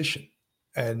mortician.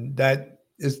 And that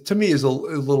is, to me, is a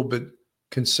little bit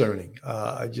concerning.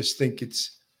 I just think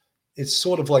it's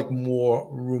sort of like more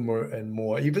rumor and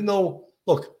more, even though,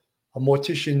 look, a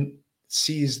mortician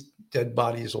sees dead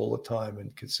bodies all the time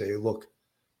and could say, look,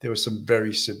 there were some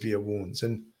very severe wounds.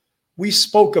 And we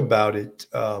spoke about it,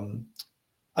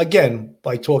 again,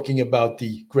 by talking about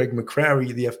the Greg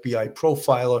McCrary, the FBI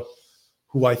profiler,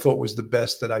 who I thought was the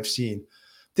best that I've seen.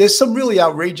 there's some really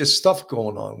outrageous stuff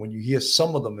going on. When you hear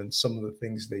some of them and some of the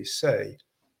things they say,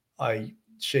 I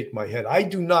shake my head. I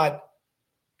do not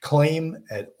claim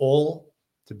at all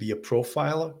to be a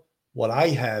profiler. What I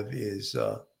have is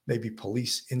maybe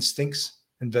police instincts,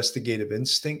 investigative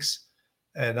instincts,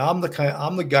 and I'm the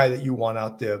guy that you want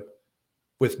out there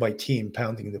with my team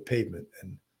pounding the pavement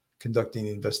and conducting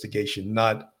the investigation,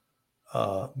 not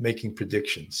making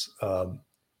predictions.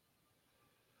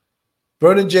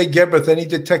 Vernon J. Gebreth, any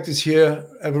detectives here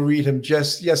ever read him?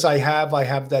 Yes, I have. I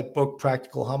have that book,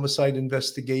 Practical Homicide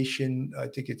Investigation. I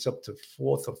think it's up to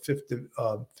fourth or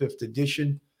fifth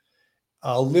edition.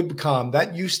 LibCom,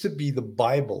 that used to be the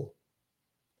Bible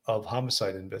of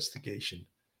homicide investigation.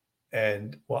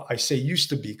 And well, I say used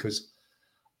to be because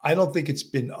I don't think it's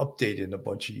been updated in a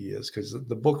bunch of years, because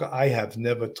the book I have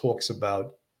never talks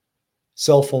about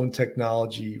cell phone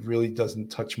technology, really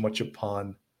doesn't touch much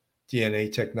upon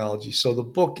DNA technology. So the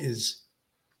book is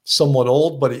somewhat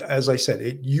old, but as I said,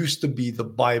 it used to be the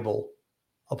Bible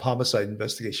of homicide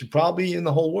investigation, probably in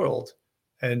the whole world.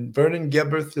 And Vernon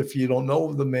Gebreth, if you don't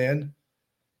know the man,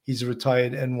 he's a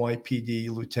retired NYPD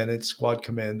lieutenant, squad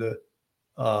commander.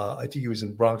 I think he was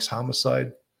in Bronx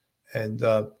Homicide. And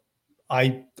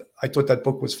I thought that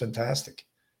book was fantastic.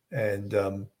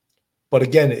 And but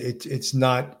again, it's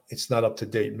not up to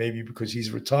date, maybe because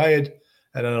he's retired,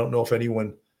 and I don't know if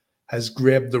anyone has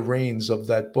grabbed the reins of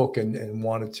that book and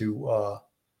wanted to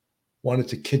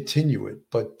continue it.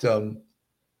 But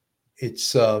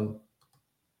it's one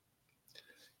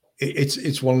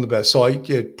of the best. So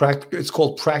it's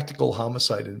called Practical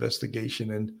Homicide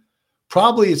Investigation, and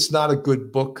probably it's not a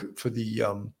good book for the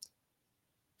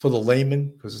layman,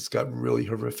 because it's got really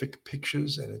horrific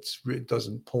pictures, and it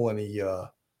doesn't pull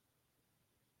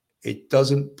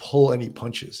any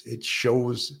punches. It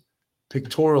shows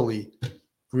pictorially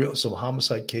some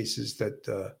homicide cases that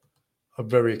are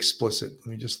very explicit. Let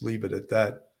me just leave it at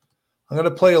that. I'm going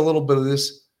to play a little bit of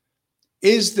this.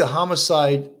 Is the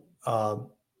homicide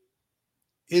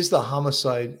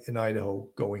in Idaho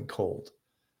going cold?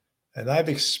 And I've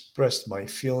expressed my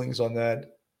feelings on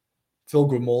that. Phil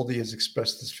Grimaldi has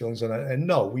expressed his feelings on that. And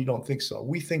no, we don't think so.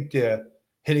 We think they're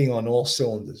hitting on all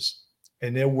cylinders,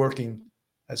 and they're working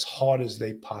as hard as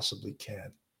they possibly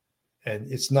can. And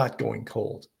it's not going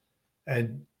cold.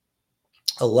 And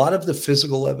a lot of the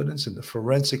physical evidence and the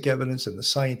forensic evidence and the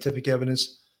scientific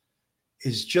evidence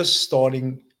is just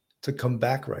starting to come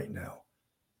back right now.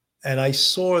 And I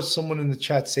saw someone in the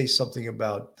chat say something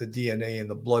about the DNA and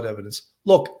the blood evidence.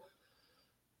 Look,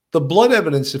 the blood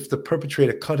evidence, if the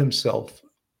perpetrator cut himself,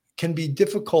 can be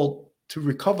difficult to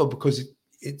recover because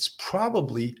it's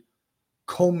probably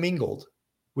commingled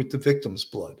with the victim's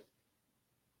blood.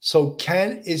 So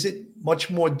is it much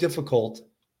more difficult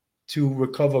to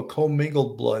recover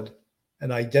commingled blood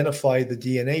and identify the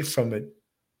DNA from it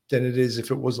than it is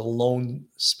if it was a lone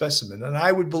specimen? And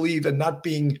I would believe, and not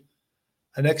being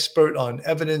an expert on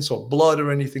evidence or blood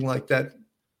or anything like that,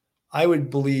 I would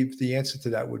believe the answer to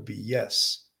that would be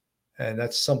yes. And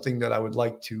that's something that I would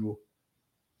like to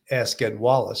ask Ed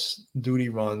Wallace. Duty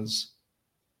runs,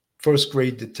 first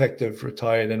grade detective,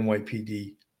 retired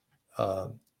NYPD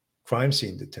crime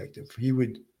scene detective. He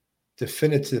would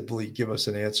definitively give us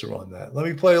an answer on that. Let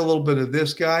me play a little bit of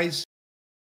this, guys.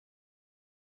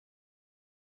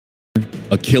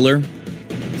 A killer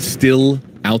still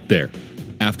out there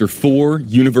after 4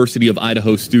 University of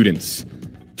Idaho students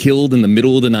killed in the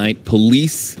middle of the night.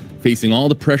 Police facing all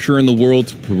the pressure in the world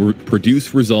to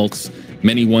produce results.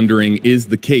 Many wondering, is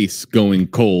the case going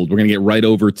cold? We're going to get right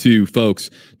over to, folks,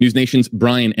 News Nation's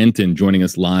Brian Entin joining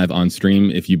us live on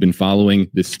stream. If you've been following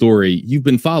this story, you've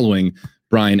been following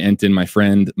Brian Entin, my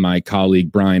friend, my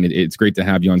colleague. Brian, it's great to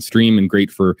have you on stream, and great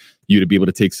for you to be able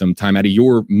to take some time out of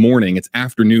your morning. It's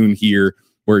afternoon here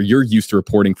where you're used to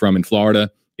reporting from in Florida.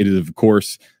 It is, of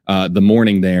course, the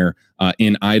morning there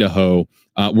in Idaho.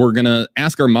 We're going to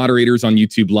ask our moderators on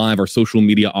YouTube Live, our social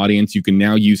media audience. You can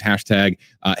now use hashtag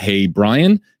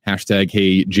 #HeyBrian, hashtag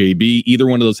 #HeyJB. Either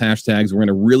one of those hashtags. We're going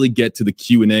to really get to the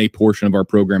Q&A portion of our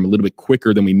program a little bit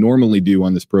quicker than we normally do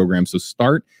on this program. So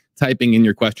start typing in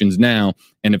your questions now.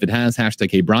 And if it has hashtag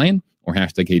 #HeyBrian or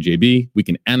hashtag #HeyJB, we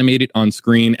can animate it on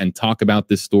screen and talk about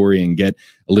this story and get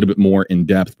a little bit more in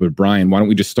depth. But Brian, why don't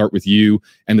we just start with you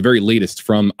and the very latest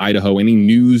from Idaho? Any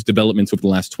news developments over the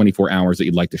last 24 hours that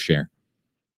you'd like to share?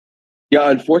 Yeah,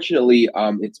 unfortunately,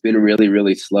 it's been really,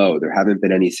 really slow. There haven't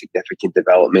been any significant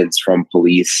developments from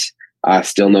police.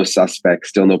 Still no suspects,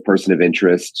 still no person of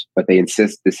interest, but they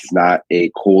insist this is not a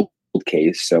cold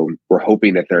case. So we're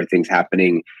hoping that there are things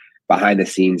happening behind the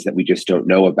scenes that we just don't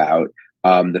know about.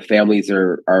 The families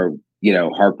are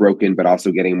heartbroken, but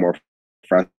also getting more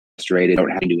frustrated, don't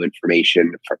have new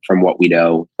information from what we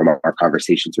know from our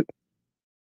conversations with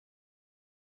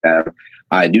them.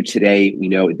 New today, we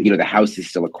know, the house is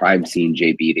still a crime scene,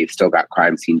 JB. They've still got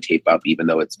crime scene tape up, even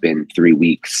though it's been 3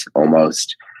 weeks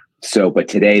almost. So, but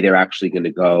today they're actually going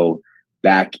to go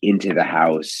back into the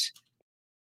house.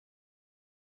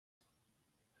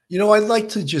 I'd like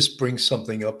to just bring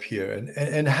something up here.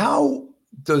 And how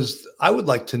does, I would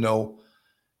like to know,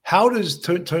 how does,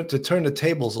 to turn the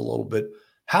tables a little bit,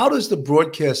 how does the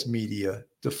broadcast media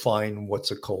define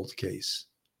what's a cold case?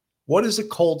 What is a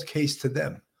cold case to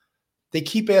them? They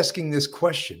keep asking this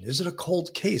question. Is it a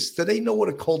cold case? Do they know what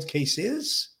a cold case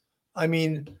is? I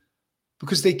mean,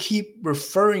 because they keep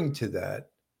referring to that.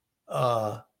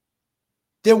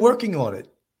 They're working on it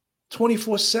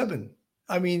 24/7.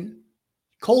 I mean,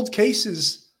 cold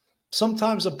cases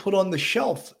sometimes are put on the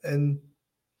shelf and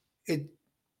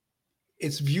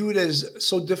it's viewed as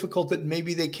so difficult that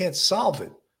maybe they can't solve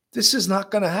it. This is not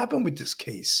going to happen with this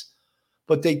case,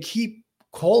 but they keep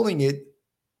calling it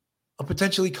a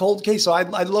potentially cold case. So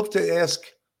I'd love to ask,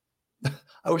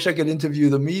 I wish I could interview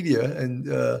the media and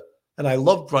I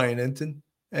love Brian Entin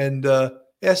and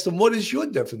ask them, what is your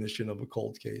definition of a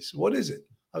cold case? What is it?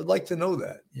 I would like to know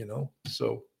that,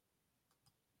 so.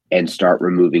 And start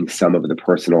removing some of the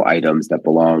personal items that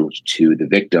belong to the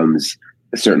victims,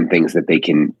 certain things that they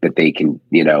can,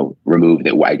 remove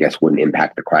that I guess wouldn't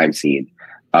impact the crime scene,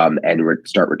 and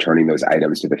start returning those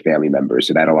items to the family members.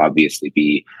 So that'll obviously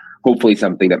be hopefully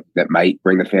something that might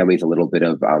bring the families a little bit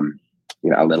of,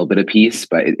 a little bit of peace,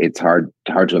 but it's hard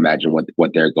to imagine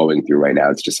what they're going through right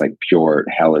now. It's just like pure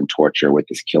hell and torture with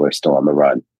this killer still on the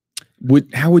run.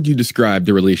 How would you describe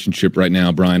the relationship right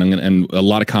now, Brian? And a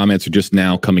lot of comments are just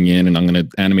now coming in, and I'm going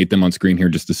to animate them on screen here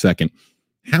in just a second.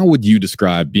 How would you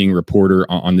describe being a reporter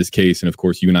on this case? And of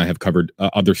course, you and I have covered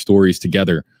other stories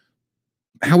together.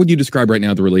 How would you describe right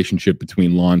now the relationship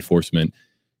between law enforcement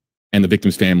and the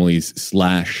victims' families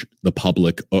 / the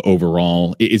public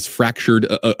overall? Is fractured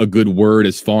a good word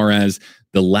as far as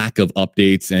the lack of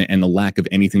updates and the lack of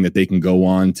anything that they can go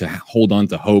on to hold on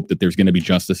to hope that there's going to be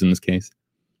justice in this case?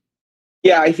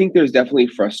 Yeah, I think there's definitely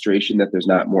frustration that there's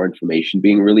not more information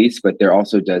being released, but there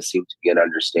also does seem to be an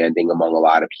understanding among a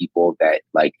lot of people that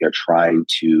they're trying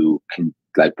to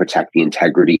protect the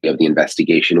integrity of the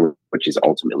investigation, which is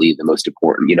ultimately the most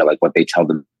important, what they tell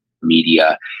the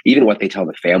media, even what they tell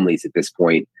the families at this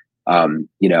point,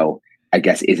 I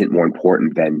guess isn't more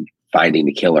important than finding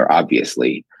the killer,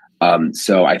 obviously.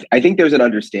 So I think there's an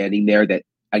understanding there that,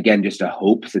 again, just a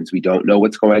hope, since we don't know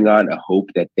what's going on, a hope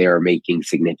that they're making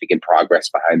significant progress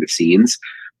behind the scenes.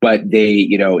 But they,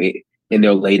 in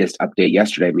their latest update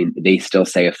yesterday, they still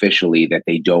say officially that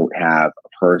they don't have a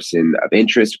person of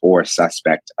interest or a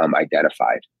suspect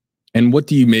identified. And what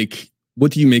do you make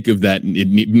of that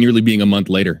nearly being a month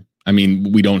later?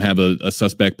 We don't have a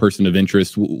suspect, person of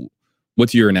interest.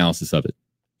 What's your analysis of it?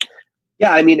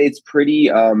 Yeah, it's pretty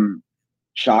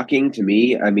shocking to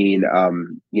me.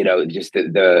 Just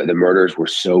the murders were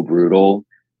so brutal.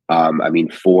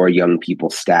 4 young people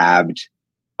stabbed.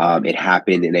 It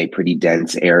happened in a pretty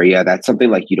dense area. That's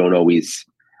something you don't always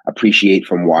appreciate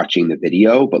from watching the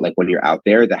video, but when you're out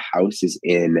there, the house is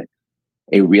in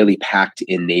a really packed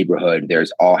in neighborhood.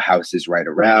 There's all houses right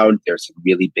around. There's some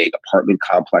really big apartment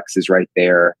complexes right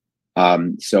there.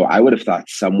 So I would have thought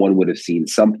someone would have seen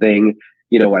something.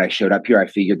 When I showed up here, I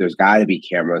figured there's got to be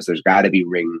cameras. There's got to be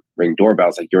ring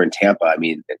doorbells. You're in Tampa.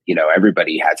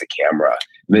 Everybody has a camera.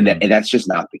 That's just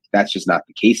not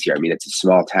the case here. It's a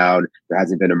small town. There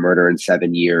hasn't been a murder in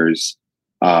 7 years.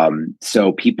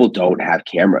 So people don't have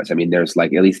cameras. There's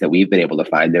at least that we've been able to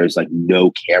find, there's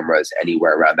no cameras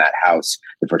anywhere around that house.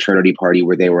 The fraternity party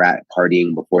where they were at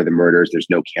partying before the murders, there's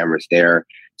no cameras there.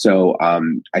 So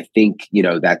I think,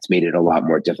 that's made it a lot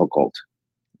more difficult.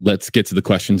 Let's get to the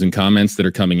questions and comments that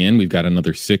are coming in. We've got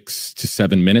another 6 to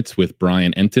 7 minutes with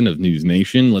Brian Entin of News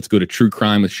Nation. Let's go to True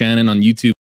Crime with Shannon on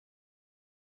YouTube.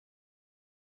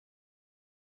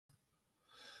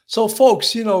 So,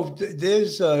 folks,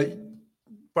 there's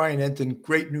Brian Entin,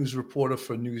 great news reporter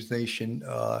for News Nation.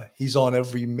 He's on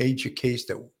every major case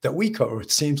that we cover.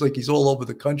 It seems like he's all over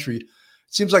the country. It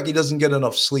seems like he doesn't get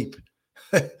enough sleep.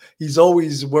 He's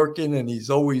always working and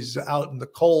he's always out in the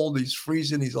cold. He's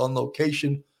freezing. He's on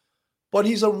location. But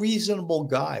he's a reasonable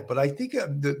guy. But I think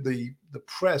the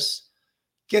press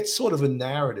gets sort of a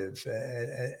narrative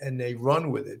and they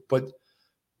run with it. But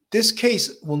this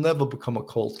case will never become a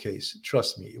cold case.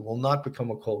 Trust me, it will not become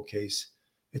a cold case.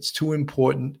 It's too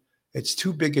important. It's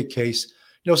too big a case.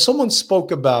 Someone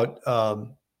spoke about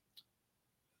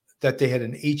that they had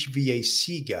an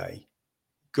HVAC guy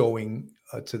going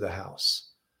to the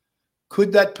house.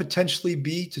 Could that potentially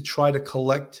be to try to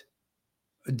collect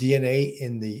DNA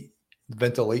in the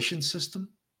ventilation system?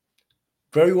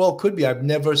 Very well could be. I've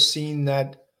never seen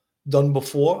that done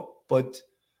before, but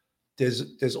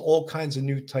there's all kinds of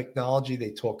new technology.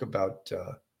 They talk about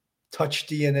touch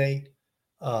DNA.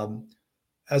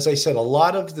 As I said, a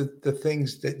lot of the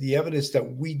things that the evidence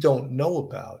that we don't know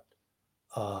about,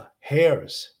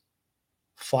 hairs,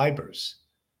 fibers,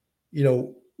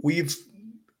 we've,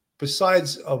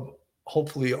 besides of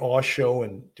hopefully our show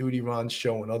and Duty Ron's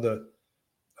show and other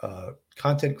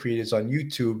content creators on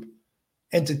YouTube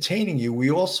entertaining you, we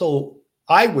also,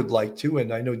 I would like to,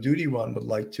 and I know Duty Ron would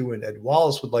like to, and Ed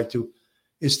Wallace would like to,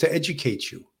 is to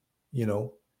educate you,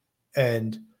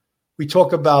 and we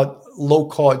talk about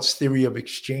Locard's theory of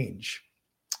exchange.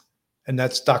 And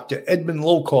that's Dr. Edmund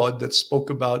Locard that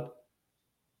spoke about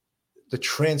the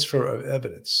transfer of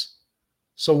evidence.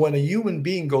 So when a human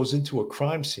being goes into a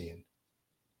crime scene,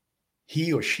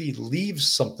 he or she leaves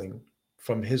something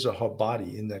from his or her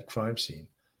body in that crime scene.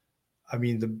 I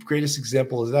mean, the greatest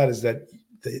example of that is that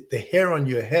the hair on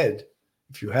your head,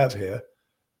 if you have hair,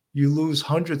 you lose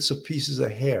hundreds of pieces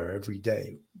of hair every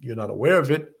day. You're not aware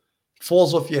of it. It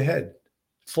falls off your head,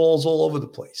 falls all over the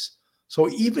place. So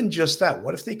even just that,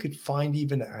 what if they could find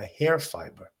even a hair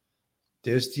fiber?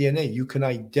 There's DNA. You can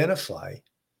identify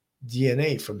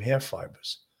DNA from hair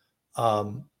fibers.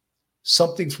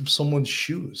 Something from someone's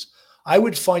shoes. I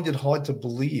would find it hard to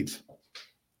believe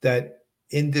that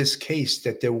in this case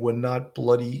that there were not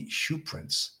bloody shoe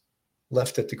prints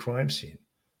left at the crime scene.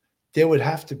 There would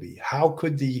have to be. How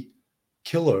could the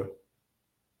killer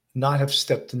not have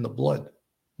stepped in the blood?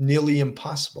 Nearly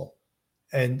impossible.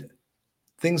 And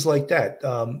things like that.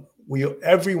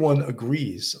 Everyone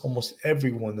agrees, almost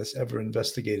everyone that's ever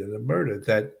investigated a murder,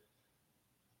 that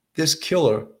this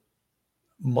killer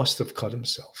must have cut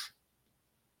himself.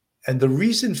 And the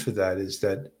reason for that is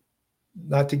that,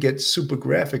 not to get super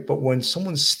graphic, but when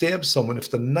someone stabs someone,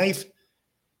 if the knife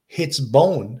hits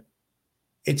bone,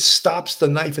 it stops the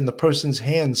knife and the person's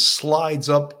hand slides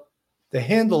up the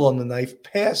handle on the knife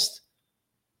past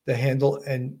the handle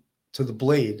and to the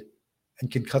blade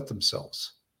and can cut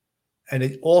themselves. And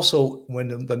it also,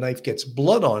 when the knife gets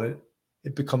blood on it,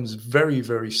 it becomes very,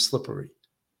 very slippery.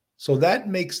 So that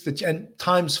makes and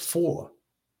times 4.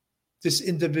 This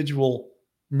individual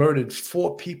murdered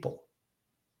 4 people.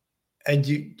 And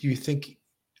do you think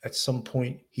at some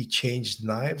point he changed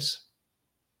knives?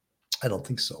 I don't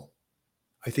think so.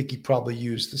 I think he probably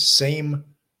used the same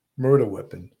murder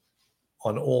weapon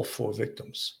on all 4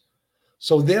 victims.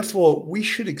 So therefore, we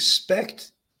should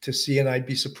expect to see, and I'd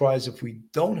be surprised if we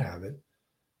don't have it,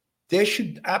 there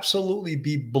should absolutely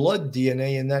be blood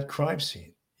DNA in that crime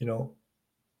scene,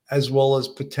 as well as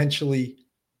potentially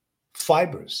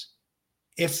fibers.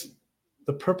 If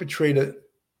the perpetrator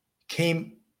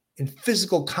came in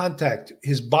physical contact,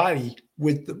 his body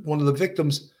with one of the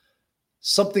victims,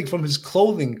 something from his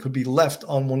clothing could be left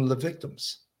on one of the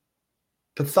victims.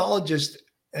 Pathologists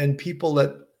and people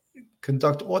that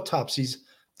conduct autopsies,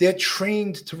 they're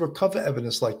trained to recover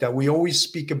evidence like that. We always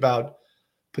speak about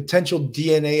potential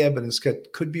DNA evidence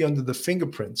that could be under the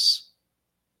fingerprints.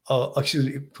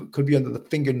 Could be under the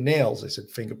fingernails. I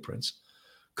said fingerprints.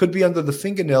 Could be under the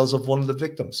fingernails of one of the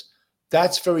victims.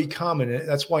 That's very common. And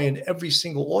that's why in every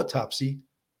single autopsy,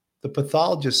 the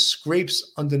pathologist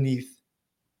scrapes underneath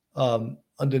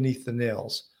the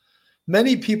nails.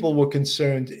 Many people were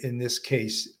concerned in this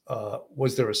case,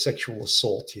 was there a sexual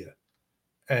assault here?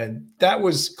 And that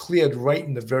was cleared right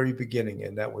in the very beginning.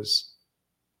 And that was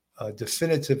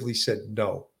definitively said,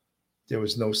 no, there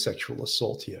was no sexual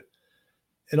assault here.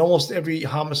 In almost every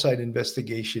homicide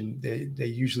investigation, they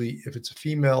usually, if it's a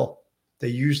female, they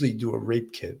usually do a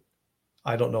rape kit.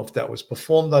 I don't know if that was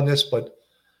performed on this, but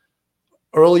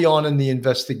early on in the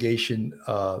investigation,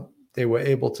 they were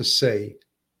able to say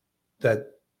that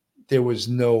there was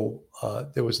no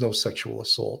sexual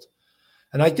assault.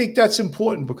 And I think that's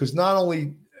important because not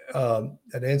only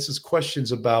it answers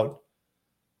questions about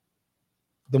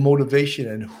the motivation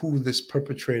and who this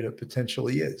perpetrator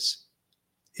potentially is.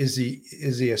 Is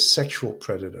he a sexual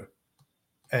predator?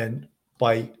 And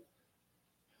by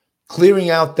clearing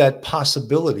out that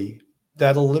possibility,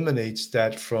 that eliminates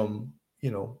that from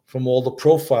all the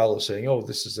profilers saying, oh,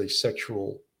 this is a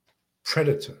sexual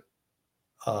predator.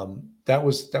 That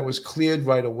was cleared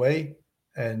right away.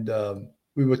 And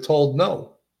we were told,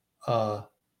 no,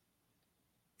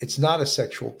 it's not a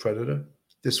sexual predator.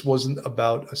 This wasn't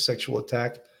about a sexual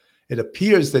attack. It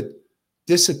appears that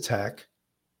this attack,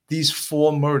 these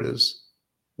 4 murders,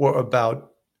 were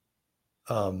about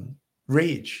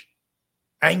rage,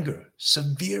 anger,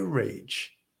 severe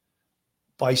rage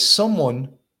by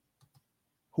someone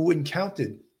who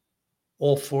encountered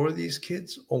all four of these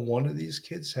kids or one of these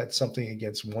kids, had something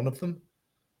against one of them,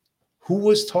 who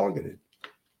was targeted.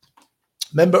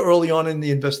 Remember early on in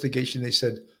the investigation, they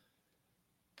said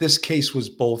this case was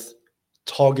both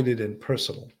targeted and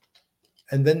personal.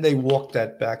 And then they walked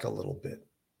that back a little bit.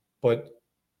 But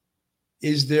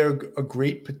is there a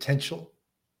great potential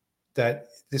that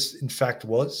this, in fact,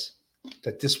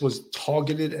 that this was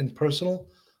targeted and personal?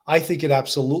 I think it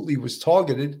absolutely was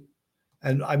targeted.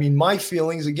 And I mean, my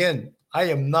feelings, again, I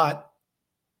am not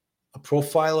a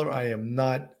profiler. I am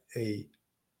not a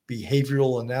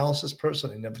behavioral analysis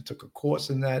person. I never took a course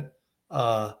in that.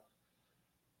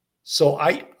 So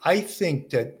I think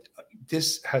that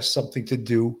this has something to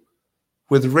do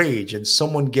with rage and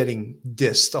someone getting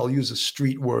dissed. I'll use a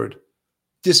street word,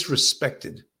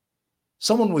 disrespected.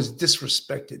 Someone was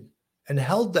disrespected and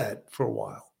held that for a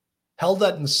while, held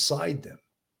that inside them.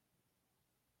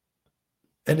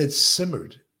 And it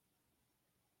simmered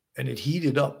and it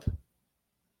heated up.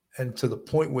 And to the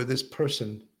point where this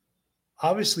person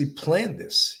obviously planned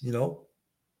this, you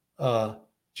know.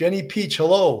 Jenny Peach,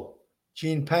 hello.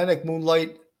 Gene Panic,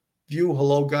 Moonlight View,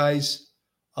 hello, guys.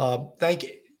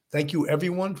 Thank you,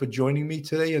 everyone, for joining me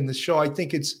today in the show. I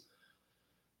think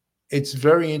it's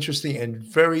very interesting and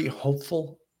very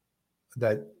hopeful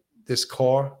that this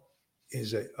car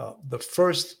is the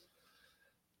first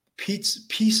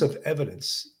piece of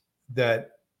evidence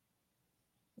that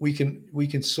we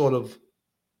can sort of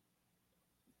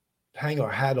hang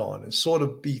our hat on and sort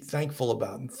of be thankful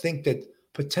about and think that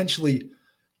potentially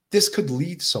this could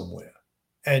lead somewhere.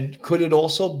 And could it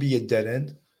also be a dead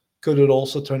end? Could it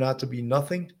also turn out to be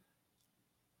nothing?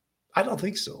 I don't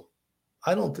think so.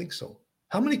 I don't think so.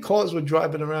 How many cars were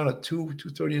driving around at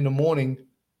 2:30 in the morning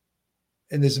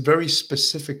in this very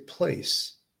specific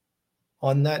place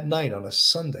on that night, on a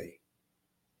Sunday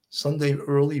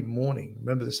early morning?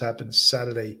 Remember, this happened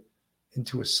Saturday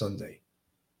into a Sunday.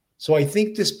 So I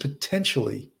think this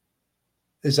potentially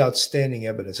is outstanding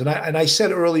evidence. And I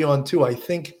said early on too, I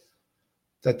think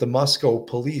that the Moscow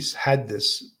police had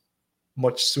this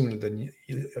much sooner than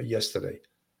yesterday.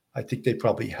 I think they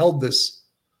probably held this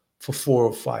for 4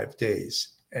 or 5 days.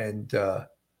 And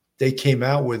they came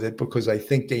out with it because I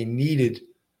think they needed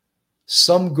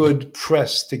some good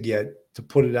press to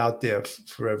put it out there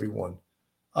for everyone.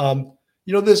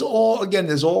 You know, there's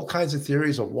all kinds of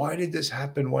theories of why did this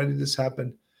happen? Why did this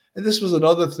happen? And this was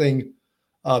another thing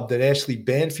that Ashley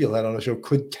Banfield had on the show.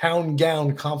 Could town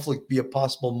gown conflict be a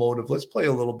possible motive? Let's play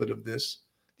a little bit of this.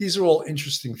 These are all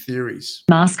interesting theories.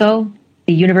 Moscow,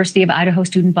 the University of Idaho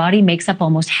student body, makes up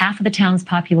almost half of the town's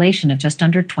population of just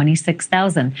under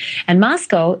 26,000. And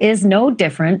Moscow is no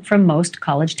different from most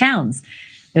college towns.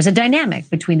 There's a dynamic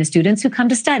between the students who come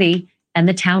to study and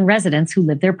the town residents who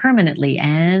live there permanently,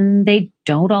 and they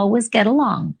don't always get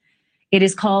along. It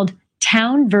is called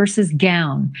town versus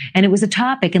gown, and it was a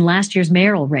topic in last year's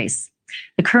mayoral race.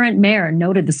 The current mayor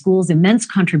noted the school's immense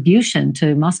contribution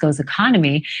to Moscow's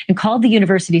economy and called the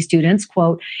university students,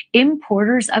 quote,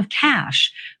 importers of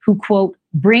cash who, quote,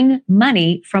 bring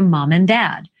money from mom and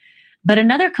dad. But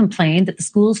another complained that the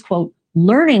school's, quote,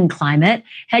 learning climate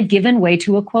had given way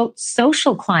to a, quote,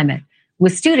 social climate,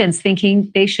 with students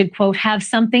thinking they should, quote, have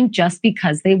something just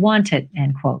because they want it,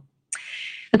 end quote.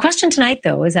 The question tonight,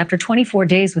 though, is after 24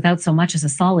 days without so much as a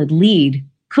solid lead,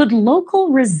 could local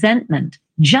resentment,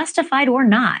 justified or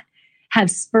not, have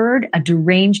spurred a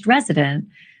deranged resident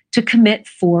to commit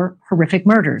 4 horrific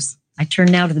murders? I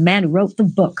turn now to the man who wrote the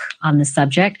book on the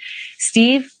subject.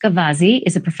 Steve Gavazzi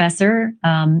is a professor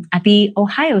at the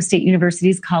Ohio State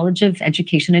University's College of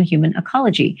Education and Human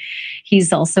Ecology.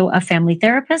 He's also a family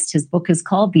therapist. His book is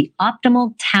called The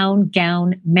Optimal Town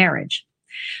Gown Marriage.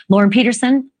 Lauren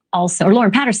Patterson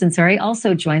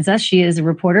also joins us. She is a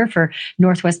reporter for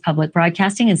Northwest Public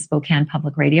Broadcasting and Spokane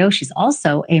Public Radio. She's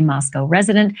also a Moscow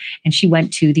resident, and she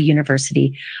went to the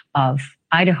University of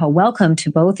Idaho. Welcome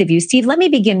to both of you. Steve, let me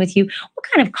begin with you. What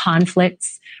kind of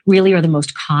conflicts really are the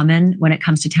most common when it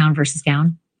comes to town versus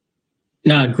gown?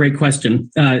 Great question.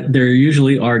 There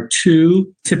usually are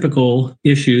 2 typical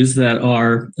issues that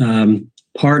are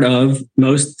part of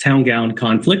most town gown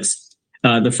conflicts.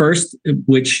 The first,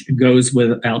 which goes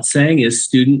without saying, is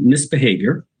student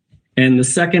misbehavior. And the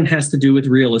second has to do with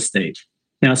real estate.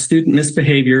 Now, student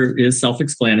misbehavior is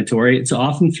self-explanatory. It's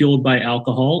often fueled by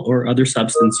alcohol or other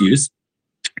substance use.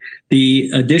 The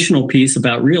additional piece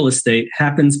about real estate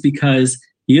happens because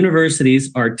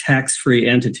universities are tax-free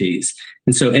entities.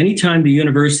 And so anytime the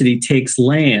university takes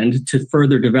land to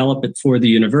further develop it for the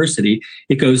university,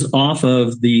 it goes off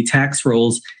of the tax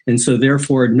rolls, and so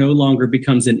therefore no longer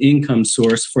becomes an income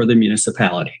source for the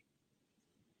municipality.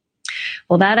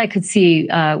 Well, that I could see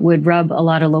would rub a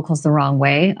lot of locals the wrong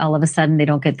way. All of a sudden, they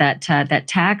don't get that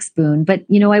tax boon. But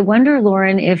I wonder,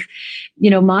 Lauren, if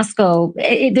Moscow,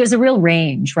 there's a real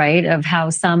range, right, of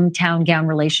how some town-gown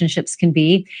relationships can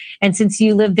be. And since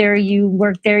you live there, you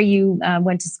worked there, you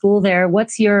went to school there,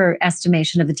 what's your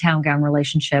estimation of the town-gown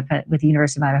relationship with the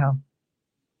University of Idaho?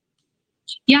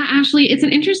 Yeah, Ashley, it's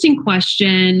an interesting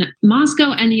question.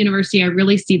 Moscow and the university, I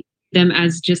really see them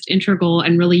as just integral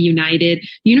and really united.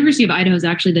 The University of Idaho is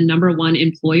actually the #1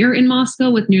 employer in Moscow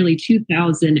with nearly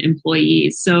 2,000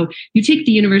 employees. So you take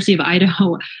the University of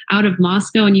Idaho out of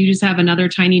Moscow and you just have another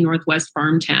tiny Northwest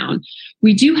farm town.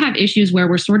 We do have issues where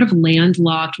we're sort of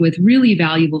landlocked with really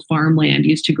valuable farmland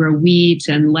used to grow wheat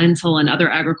and lentil and other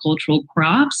agricultural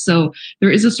crops. So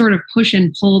there is a sort of push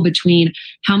and pull between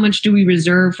how much do we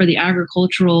reserve for the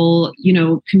agricultural,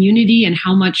 community and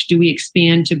how much do we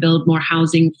expand to build more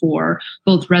housing for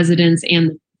both residents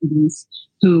and the students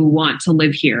who want to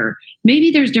live here. Maybe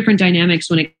there's different dynamics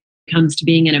when it comes to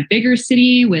being in a bigger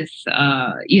city with,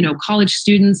 college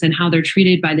students and how they're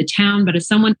treated by the town. But as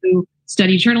someone who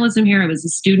studied journalism here, I was a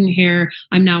student here,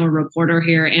 I'm now a reporter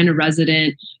here and a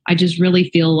resident, I just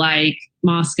really feel like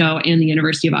Moscow and the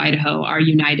University of Idaho are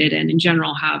united and in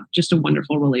general have just a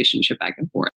wonderful relationship back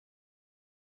and forth.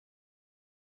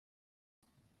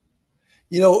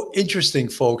 Interesting,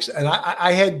 folks. And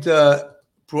I had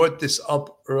brought this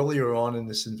up earlier on in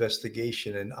this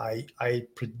investigation, and I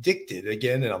predicted,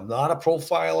 again, and I'm not a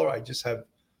profiler, I just have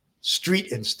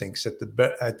street instincts at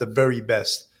the very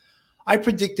best. I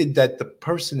predicted that the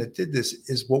person that did this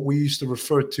is what we used to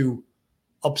refer to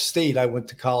upstate. I went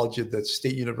to college at the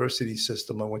State University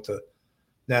system. I went to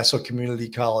Nassau Community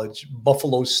College,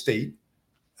 Buffalo State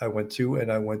I went to,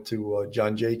 and I went to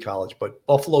John Jay College. But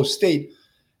Buffalo State,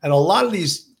 and a lot of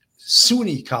these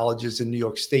SUNY colleges in New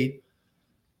York State,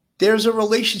 there's a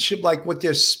relationship like what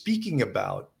they're speaking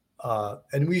about.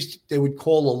 And they would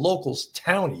call the locals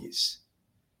townies.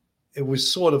 It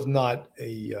was sort of not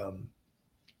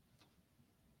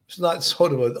it's not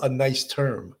sort of a nice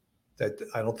term that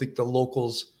I don't think the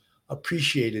locals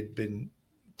appreciated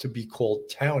to be called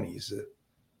townies.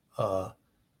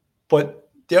 But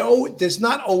there's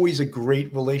not always a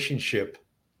great relationship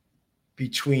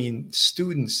between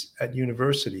students at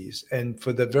universities. And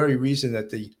for the very reason that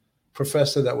the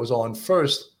professor that was on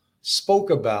first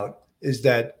spoke about is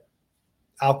that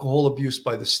alcohol abuse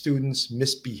by the students,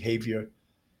 misbehavior.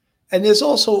 And there's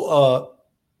also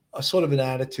a sort of an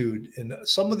attitude in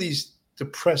some of these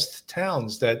depressed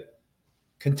towns that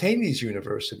contain these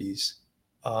universities.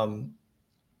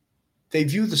 They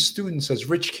view the students as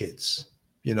rich kids,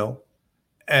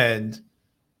 and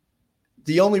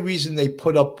the only reason they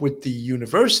put up with the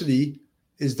university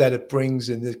is that it brings,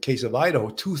 in the case of Idaho,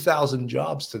 2,000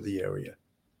 jobs to the area.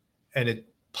 And it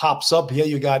pops up here.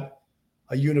 You got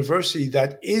a university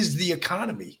that is the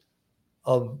economy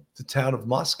of the town of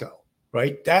Moscow,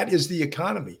 right? That is the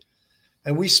economy.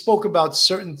 And we spoke about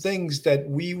certain things that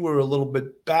we were a little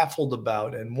bit baffled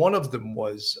about. And one of them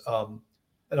was,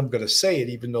 and I'm going to say it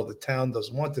even though the town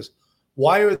doesn't want this,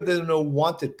 why are there no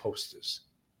wanted posters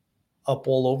up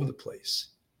all over the place?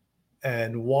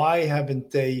 And why haven't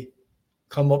they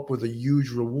come up with a huge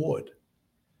reward?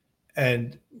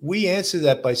 And we answer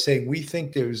that by saying we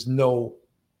think there's no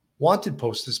wanted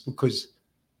posters because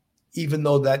even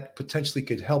though that potentially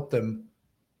could help them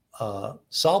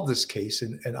solve this case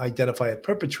and identify a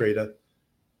perpetrator,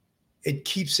 it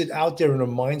keeps it out there and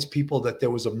reminds people that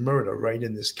there was a murder right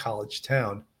in this college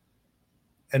town.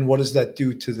 And what does that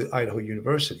do to the Idaho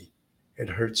University? It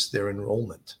hurts their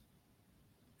enrollment.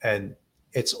 And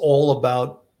it's all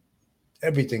about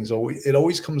everything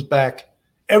always comes back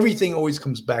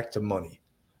to money.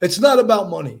 It's not about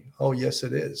money. Oh, yes,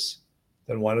 it is.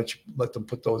 Then why don't you let them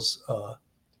put those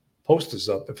posters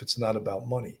up if it's not about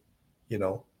money? Think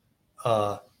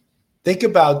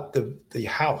about the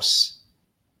house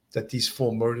that these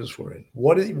 4 murders were in.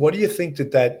 What do you think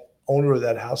that owner of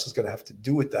that house is going to have to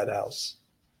do with that house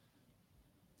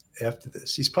after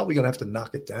this? He's probably going to have to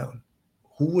knock it down.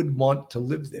 Who would want to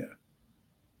live there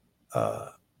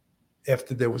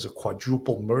after there was a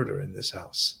quadruple murder in this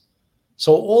house?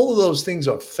 So all of those things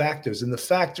are factors. And the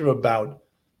factor about,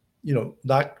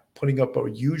 not putting up a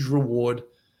huge reward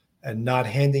and not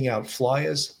handing out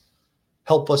flyers,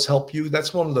 help us help you.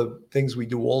 That's one of the things we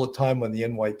do all the time on the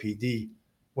NYPD.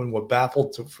 When we're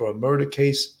baffled for a murder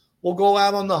case, we'll go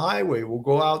out on the highway. We'll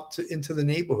go out into the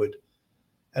neighborhood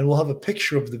and we'll have a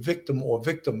picture of the victim or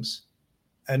victims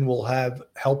and we'll have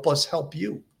help us help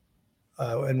you.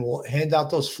 And we'll hand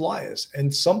out those flyers.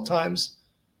 And sometimes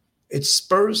it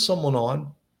spurs someone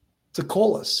on to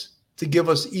call us, to give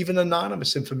us even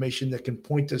anonymous information that can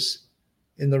point us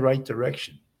in the right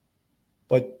direction.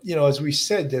 But, as we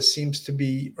said, there seems to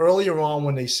be earlier on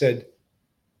when they said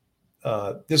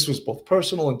this was both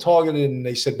personal and targeted, and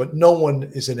they said, but no one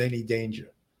is in any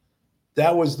danger.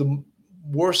 That was the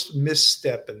worst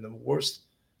misstep and the worst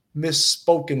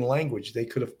misspoken language they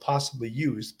could have possibly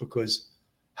used, because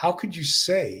how could you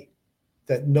say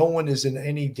that no one is in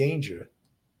any danger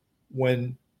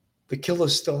when the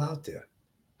killer's still out there?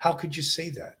 How could you say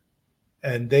that?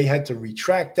 And they had to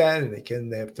retract that, and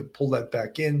they have to pull that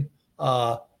back in.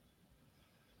 Marsha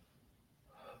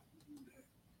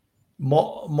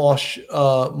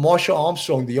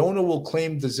Armstrong, the owner will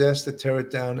claim disaster, tear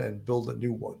it down, and build a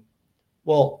new one.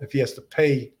 Well, if he has to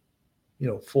pay,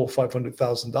 $400,000 or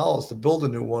 $500,000 to build a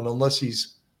new one, unless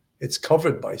it's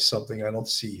covered by something, I don't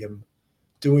see him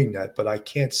doing that. But I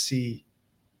can't see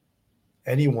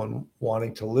anyone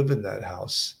wanting to live in that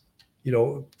house.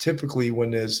 Typically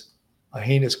when there's a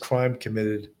heinous crime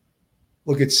committed,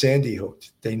 look at Sandy Hook.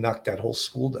 They knocked that whole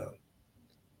school down.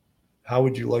 How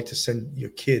would you like to send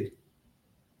your kid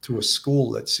to a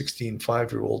school that 16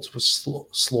 5-year-olds was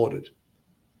slaughtered?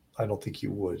 I don't think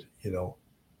you would,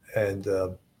 And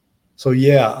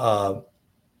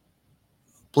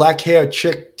Black Hair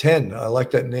Chick 10, I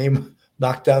like that name,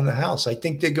 knocked down the house. I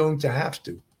think they're going to have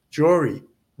to. Jury,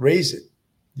 raise it.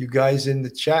 You guys in the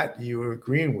chat, you are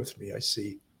agreeing with me, I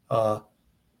see.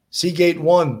 Seagate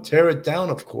 1, tear it down,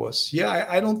 of course. Yeah,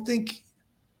 I don't think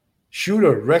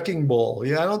Shooter, Wrecking Ball.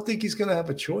 Yeah, I don't think he's going to have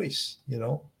a choice,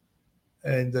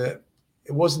 And it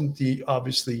wasn't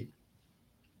obviously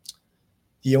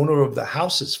the owner of the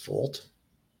house's fault,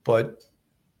 but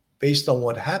based on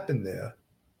what happened there,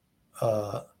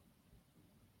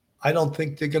 I don't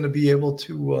think they're going to be able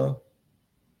to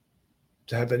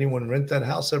have anyone rent that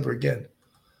house ever again.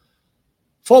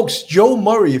 Folks, Joe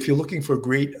Murray, if you're looking for a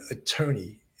great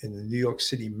attorney in the New York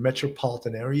City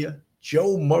metropolitan area,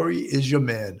 Joe Murray is your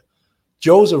man.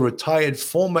 Joe's a retired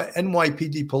former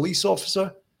NYPD police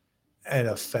officer and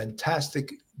a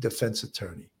fantastic defense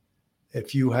attorney.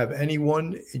 If you have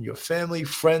anyone in your family,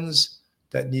 friends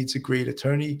that needs a great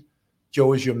attorney,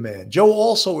 Joe is your man. Joe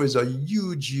also is a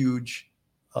huge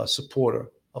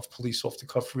supporter of Police Off the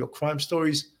Cuff Real Crime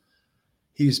Stories.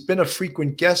 He's been a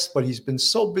frequent guest, but he's been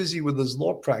so busy with his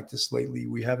law practice lately,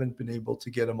 we haven't been able to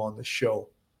get him on the show.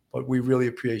 But we really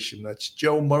appreciate him. That's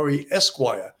Joe Murray,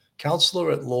 Esquire,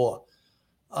 counselor at law.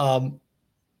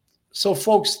 So,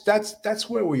 folks, that's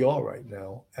where we are right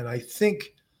now. And I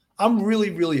think I'm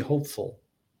really hopeful,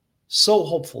 so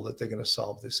hopeful that they're going to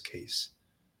solve this case.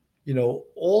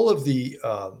 All of the,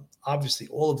 obviously,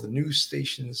 all of the news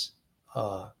stations,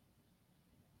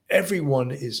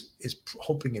 everyone is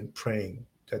hoping and praying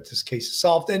that this case is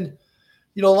solved. And,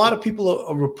 a lot of people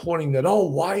are reporting that,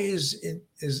 why is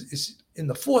in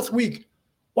the fourth week,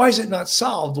 why is it not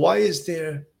solved? Why is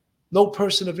there no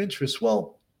person of interest?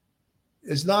 Well,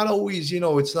 it's not always,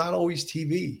 it's not always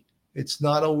TV. It's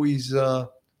not always,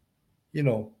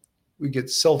 we get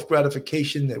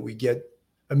self-gratification, that we get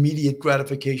immediate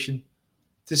gratification.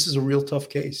 This is a real tough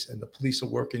case, and the police are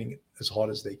working as hard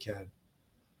as they can.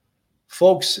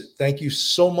 Folks, thank you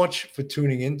so much for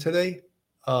tuning in today.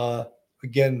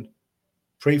 Again,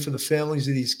 pray for the families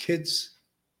of these kids.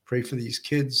 Pray for these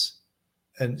kids.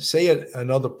 And say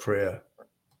another prayer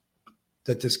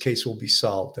that this case will be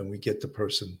solved and we get the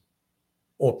person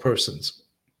or persons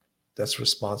that's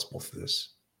responsible for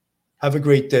this. Have a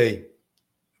great day.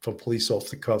 From Police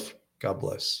Off the Cuff, God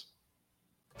bless.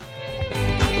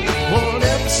 One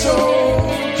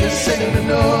episode just ain't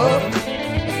enough.